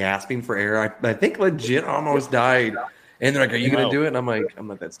was like gasping for air. I think legit almost died. And they're like, "Are you gonna do it?" And I'm like, "I'm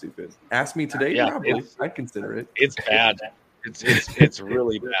not that stupid." Ask me today, probably. I'd consider it. It's bad. It's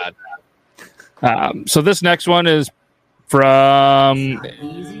really bad. So this next one is from.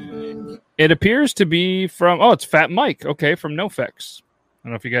 It appears to be from. Oh, it's Fat Mike. Okay, from NoFX. I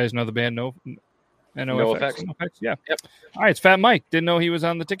don't know if you guys know the band NoFX. Yeah. Yep. All right, it's Fat Mike. Didn't know he was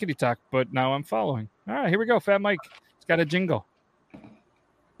on the Tickety Talk, but now I'm following. All right, here we go. Fat Mike. It's got a jingle.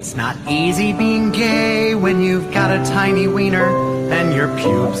 It's not easy being gay when you've got a tiny wiener and your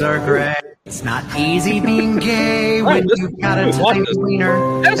pubes are gray. It's not easy being gay when you've got a tiny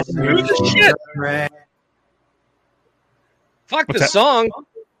wiener. That's smooth as shit. Fuck the song.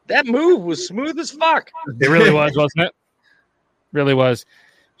 That move was smooth as fuck. It really was, wasn't it? Really was.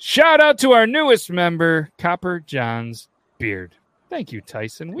 Shout out to our newest member, Copper John's Beard. Thank you,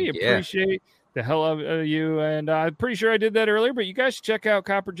 Tyson. We appreciate the hell of you. And I'm pretty sure I did that earlier, but you guys should check out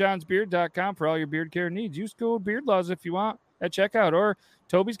copperjohnsbeard.com for all your beard care needs. Use code BeardLaws if you want at checkout, or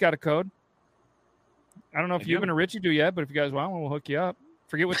Toby's got a code. I don't know if you and Richie do yet, but if you guys want one, we'll hook you up.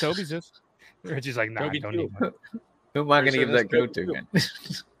 Forget what Toby's is. Richie's like, nah, I don't need one. Who am I going to give that code to, man?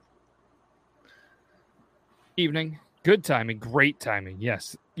 Evening. Good timing. Great timing.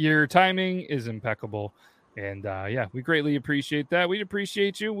 Yes. Your timing is impeccable. And we greatly appreciate that. We'd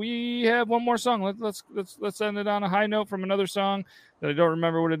appreciate you. We have one more song. Let's end it on a high note from another song that I don't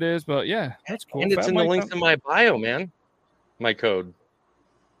remember what it is, but yeah, that's cool. And it's in the links in my bio, man. My code.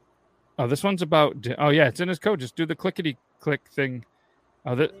 Oh, this one's about. Oh yeah, it's in his code. Just do the clickety click thing.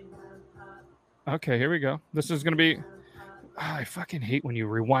 Okay, here we go. This is gonna be. I fucking hate when you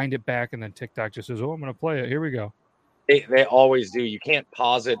rewind it back and then TikTok just says, "Oh, I'm gonna play it." Here we go. They always do. You can't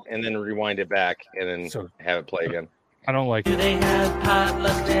pause it and then rewind it back and then have it play again. I don't like it. Do they have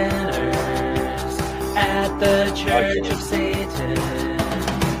potluck dinners at the Church of Satan?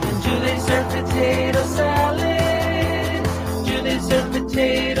 And do they serve potato salad? Do they serve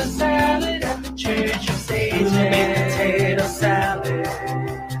potato salad at the Church of Satan? Potato salad.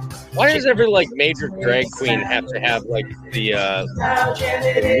 Why does every major drag queen have to have the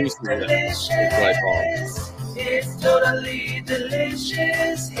It's totally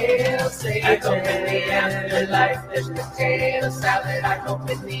delicious. Hail Satan. I hope in the afterlife there's potato salad. I hope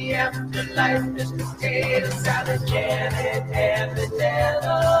in the afterlife there's potato salad. Janet and the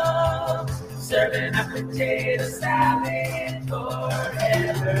devil serving up potato salad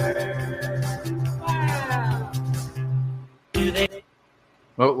forever. Wow. Do they?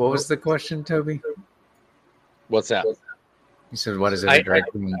 What was the question, Toby? What's that? You said, what is it, a drag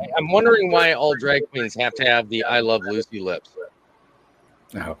queen? I'm wondering why all drag queens have to have the I Love Lucy lips.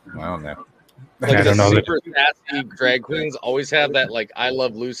 Oh, I don't know. I don't know. Super sassy drag queens always have that, I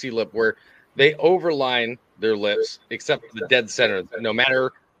Love Lucy lip where they overline their lips, except for the dead center. No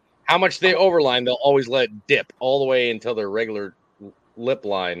matter how much they overline, they'll always let it dip all the way until their regular lip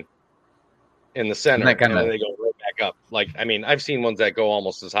line in the center. And then they go right back up. I've seen ones that go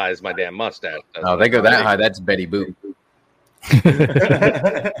almost as high as my damn mustache. They go that high. That's Betty Boop.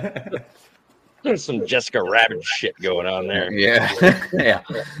 There's some Jessica Rabbit shit going on there. Yeah. Yeah.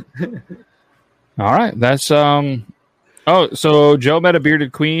 All right. That's so Joe met a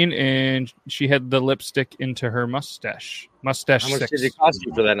bearded queen and she had the lipstick into her mustache. How much did it cost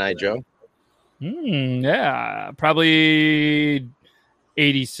you for that night, Joe? Yeah, probably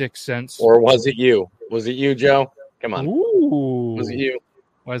 86 cents. Or was it you? Was it you, Joe? Come on. Ooh. Was it you?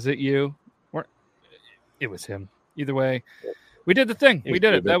 Was it you? Or it was him. Either way, we did the thing. We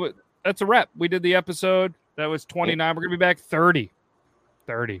did it. That's a wrap. We did the episode. That was 29. We're gonna be back 30.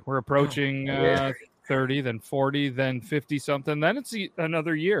 We're approaching 30, then 40, then 50 something. Then it's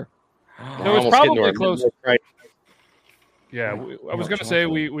another year. So it's probably close. Right. Yeah, I was gonna say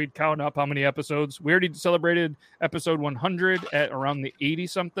we'd count up how many episodes. We already celebrated episode 100 at around the 80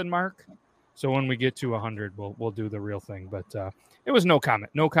 something mark. So when we get to 100, we'll do the real thing. But it was no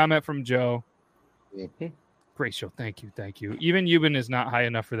comment. No comment from Joe. Mm-hmm. Great show. Thank you. Even Euban is not high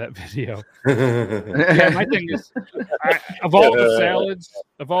enough for that video. Yeah, my thing is, of all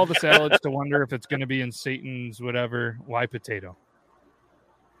the salads to wonder if it's going to be in Satan's whatever, why potato?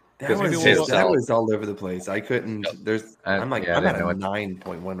 That was all over the place. I couldn't. I'm at a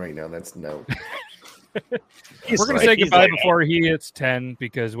 9.1 right now. That's no. We're going to say goodbye before he hits 10,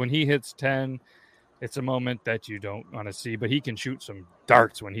 because when he hits 10, it's a moment that you don't want to see. But he can shoot some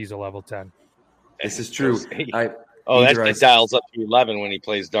darts when he's a level 10. This is true. That dials up to 11 when he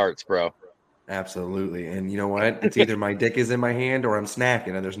plays darts, bro. Absolutely. And you know what? It's either my dick is in my hand or I'm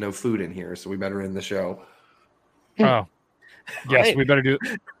snacking and there's no food in here. So we better end the show. Oh, yes, we better do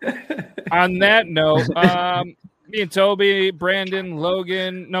it. On that note, me and Toby, Brandon,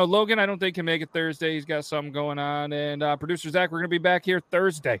 Logan. No, Logan, I don't think can make it Thursday. He's got something going on. And producer Zach, we're going to be back here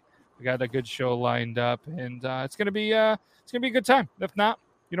Thursday. We got a good show lined up, and it's going to be a good time. If not,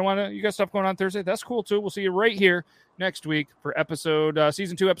 you got stuff going on Thursday, that's cool too. We'll see you right here next week for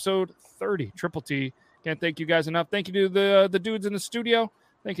season 2, episode 30, Triple T. Can't thank you guys enough. Thank you to the dudes in the studio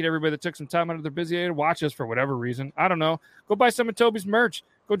Thank you to everybody that took some time out of their busy day to watch us for whatever reason. I don't know. Go buy some of Toby's merch.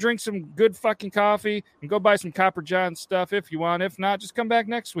 Go drink some good fucking coffee and go buy some Copper John stuff if you want. If not, just come back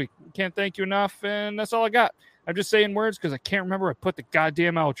next week. We can't thank you enough, and that's all I got. I'm just saying words because I can't remember I put the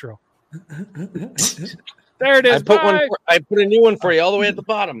goddamn outro. There it is. I put a new one for you all the way at the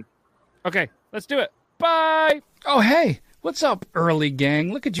bottom. Okay, let's do it. Bye. Oh, hey. What's up, early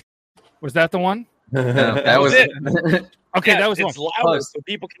gang? Look at you. Was that the one? No, that was it. Okay, that was it's one. louder so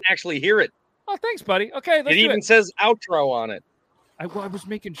people can actually hear it. Oh, thanks, buddy. Okay, let's it even says outro on it. I was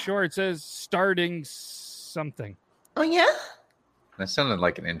making sure it says starting something. Oh, yeah? That sounded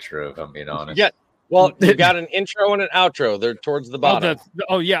like an intro, if I'm being honest. Yeah. Well, you got an intro and an outro. They're towards the bottom.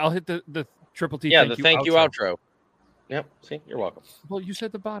 Yeah, I'll hit the triple T. Yeah, the thank you outro. Yep. See, you're welcome. Well, you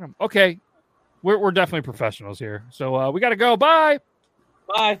said the bottom. Okay. We're definitely professionals here. So we got to go. Bye.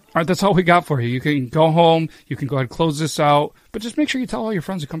 Bye. All right, that's all we got for you. You can go home. You can go ahead and close this out. But just make sure you tell all your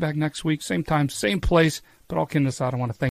friends to come back next week. Same time, same place. But all kidding aside, I want to thank